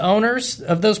Yeah. The owners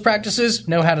of those practices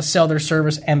know how to sell their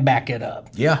service and back it up.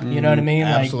 Yeah. You know what I mean?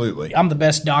 Absolutely. Like, I'm the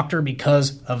best doctor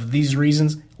because of these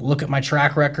reasons. Look at my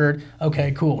track record.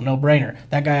 Okay, cool. No brainer.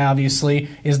 That guy obviously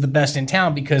is the best in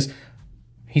town because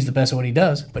he's the best at what he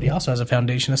does, but he also has a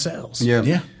foundation of sales.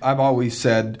 Yeah. I've always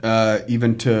said,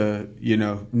 even to,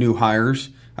 new hires,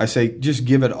 I say, just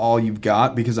give it all you've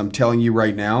got, because I'm telling you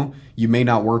right now, you may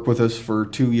not work with us for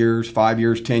 2 years, 5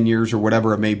 years, 10 years, or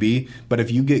whatever it may be. But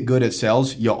if you get good at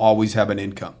sales, you'll always have an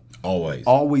income.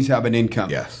 Always have an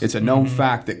income. Yes. It's a known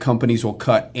fact that companies will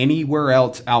cut anywhere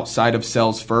else outside of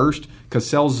sales first, because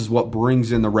sales is what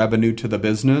brings in the revenue to the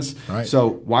business. Right. So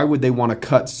why would they want to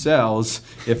cut sales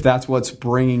if that's what's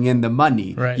bringing in the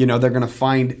money? Right. They're going to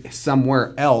find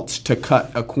somewhere else to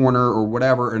cut a corner or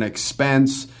whatever, an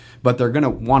expense, but they're going to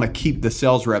want to keep the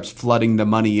sales reps flooding the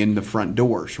money in the front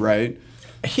doors, right?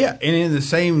 Yeah, and in the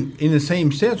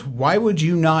same sense, why would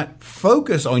you not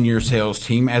focus on your sales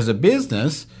team as a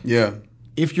business? Yeah.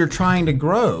 If you're trying to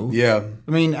grow. Yeah.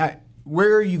 I mean,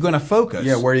 where are you going to focus?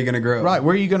 Yeah, where are you going to grow? Right,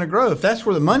 where are you going to grow? If that's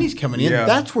where the money's coming in,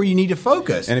 that's where you need to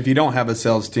focus. And if you don't have a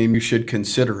sales team, you should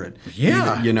consider it.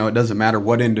 Yeah. It doesn't matter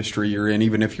what industry you're in.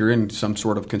 Even if you're in some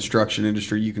sort of construction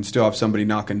industry, you can still have somebody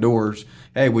knocking doors.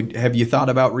 Hey, have you thought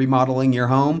about remodeling your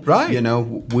home? Right.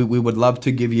 We would love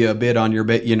to give you a bid on your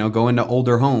bid. Go into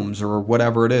older homes or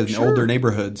whatever it is, older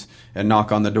neighborhoods, and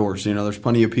knock on the doors. There's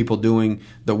plenty of people doing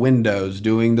the windows,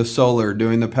 doing the solar,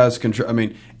 doing the pest control. I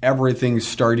mean, everything's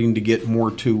starting to get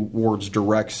more towards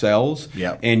direct sales.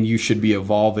 Yeah. And you should be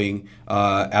evolving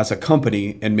as a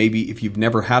company. And maybe if you've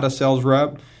never had a sales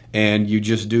rep and you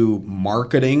just do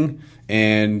marketing,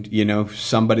 and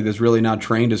somebody that's really not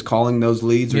trained is calling those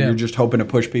leads, or you're just hoping to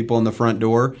push people in the front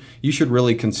door, you should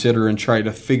really consider and try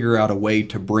to figure out a way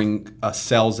to bring a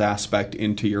sales aspect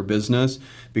into your business,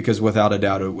 because without a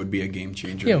doubt it would be a game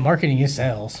changer. Yeah, marketing is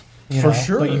sales. For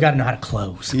sure. But you got to know how to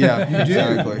close. Yeah,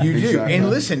 exactly. You do. Exactly. And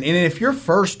listen, and if your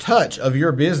first touch of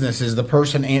your business is the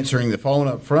person answering the phone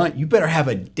up front, you better have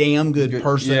a damn good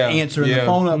person answering the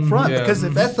phone up front, because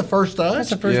if that's the first touch, That's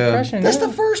the first impression. that's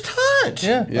the first touch.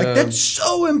 Yeah. Like, that's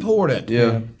so important.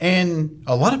 Yeah. And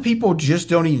a lot of people just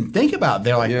don't even think about it.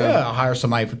 They're like, I'll hire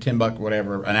somebody for $10 or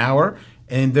whatever an hour,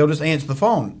 and they'll just answer the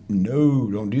phone.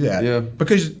 No, don't do that. Yeah.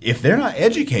 Because if they're not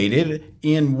educated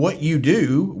in what you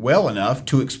do well enough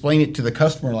to explain it to the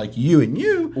customer like you and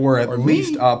you, or at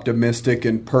least optimistic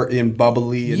and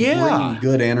bubbly and bringing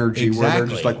good energy, where they're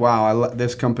just like, wow,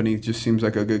 this company just seems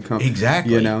like a good company.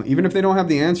 Exactly. Even if they don't have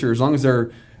the answer, as long as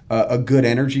they're a good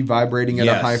energy vibrating at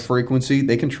a high frequency,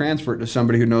 they can transfer it to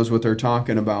somebody who knows what they're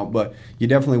talking about. But you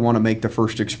definitely want to make the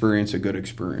first experience a good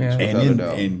experience. Yeah. Without a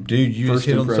doubt. And dude, you just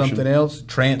hit on something else.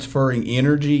 Transferring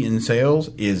energy in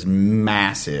sales is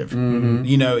massive. Mm-hmm.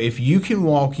 If you can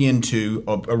walk into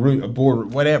a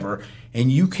board, whatever, and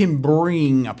you can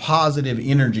bring a positive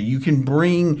energy,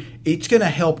 it's going to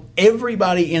help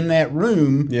everybody in that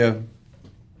room. Yeah.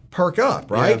 Perk up,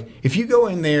 right? Yeah. If you go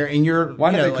in there and you're...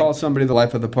 Why do they call somebody the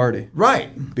life of the party?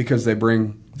 Right. Because they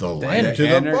bring the life to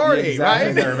the party, exactly.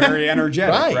 right? They're very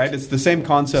energetic, right? It's the same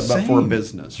concept, but for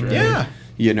business, right?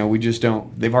 Yeah. We just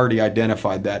don't... They've already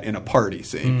identified that in a party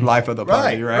scene, life of the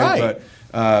party, right?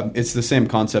 But it's the same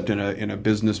concept in a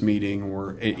business meeting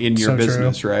or in your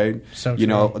business, right? So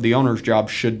the owner's job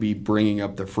should be bringing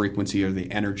up the frequency or the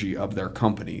energy of their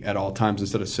company at all times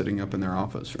instead of sitting up in their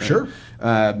office, right? Sure.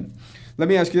 Let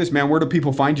me ask you this, man. Where do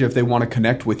people find you if they want to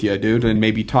connect with you, dude, and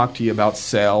maybe talk to you about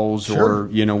sales or,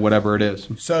 whatever it is?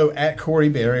 So at Corey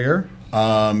Barrier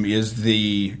is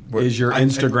your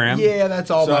Instagram. Yeah,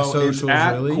 that's all my socials, it's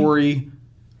at really. Corey,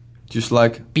 just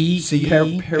like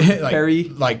Perry,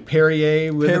 like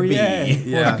Perrier with a B.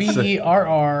 Yeah. Berrier.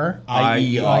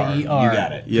 You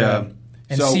got it. Yeah.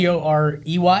 And Corey?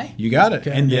 You got it.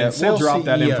 Okay. And we'll drop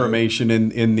that information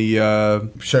in the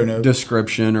show notes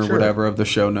description or whatever of the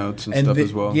show notes and stuff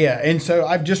as well. Yeah, and so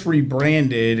I've just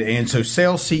rebranded, and so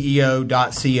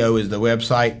salesceo.co is the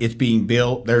website. It's being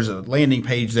built. There's a landing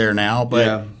page there now,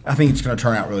 but I think it's going to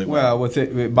turn out really well.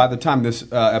 Well, by the time this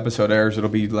episode airs, it'll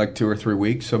be like 2 or 3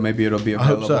 weeks, so maybe it'll be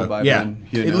available by then.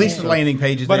 At least the landing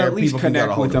page is there. But at least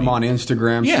connect with them on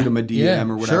Instagram, shoot them a DM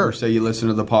or whatever. Say you listen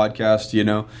to the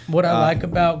podcast, What I like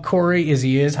about Corey is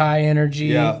he is high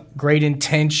energy, great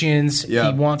intentions. He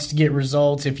wants to get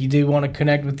results if you do want to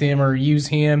connect with him or use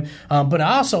him. But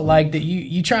I also like that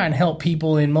you try and help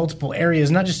people in multiple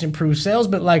areas, not just improve sales,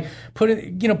 but like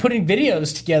putting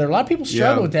videos together. A lot of people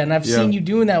struggle with that, and I've seen you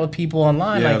doing that with people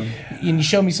online. Like, and you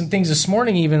showed me some things this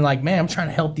morning, even like, man, I'm trying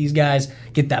to help these guys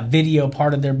get that video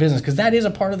part of their business, because that is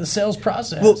a part of the sales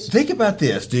process. Well, think about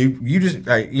this, dude. You just,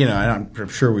 and I'm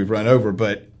sure we've run over,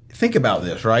 but think about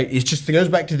this, right? It goes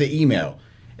back to the email.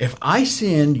 If I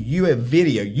send you a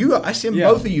video, I send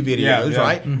both of you videos,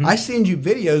 right? Mm-hmm. I send you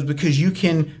videos because you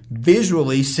can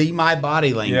visually see my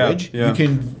body language. Yeah.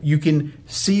 You can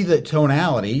see the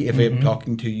tonality if I'm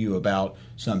talking to you about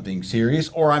something serious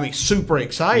or I'm super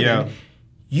excited. Yeah.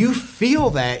 You feel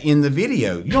that in the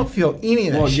video. You don't feel any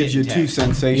of that shit. It gives you two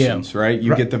sensations, right?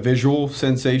 You get the visual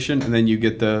sensation and then you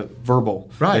get the verbal,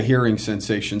 the hearing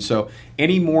sensation. So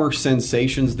any more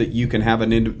sensations that you can have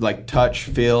like touch,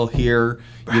 feel, hear,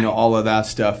 all of that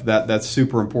stuff, that's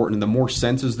super important. And the more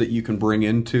senses that you can bring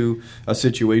into a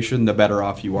situation, the better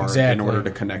off you are in order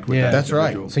to connect with that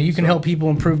individual. So you can help people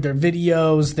improve their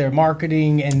videos, their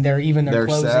marketing, and their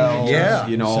closing.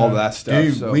 Sales, all that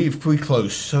stuff. Dude, we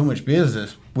closed so much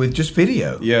business with just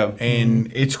video. Yeah. And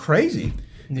it's crazy.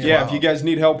 Yeah, if you guys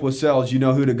need help with sales, you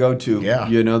know who to go to. Yeah.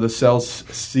 The sales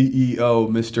CEO,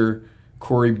 Mr.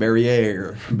 Corey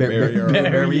Barriere.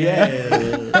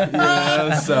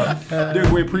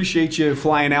 Dude, we appreciate you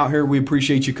flying out here. We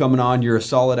appreciate you coming on. You're a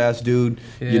solid-ass dude.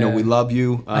 We love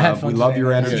you. We love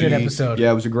your energy. It was a good episode.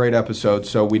 Yeah, it was a great episode.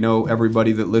 So we know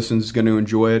everybody that listens is going to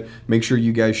enjoy it. Make sure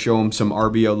you guys show him some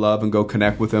RBO love and go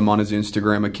connect with him on his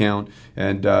Instagram account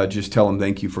and just tell him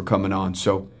thank you for coming on.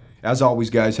 So, as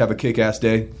always, guys, have a kick-ass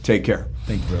day. Take care.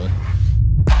 Thank you, brother.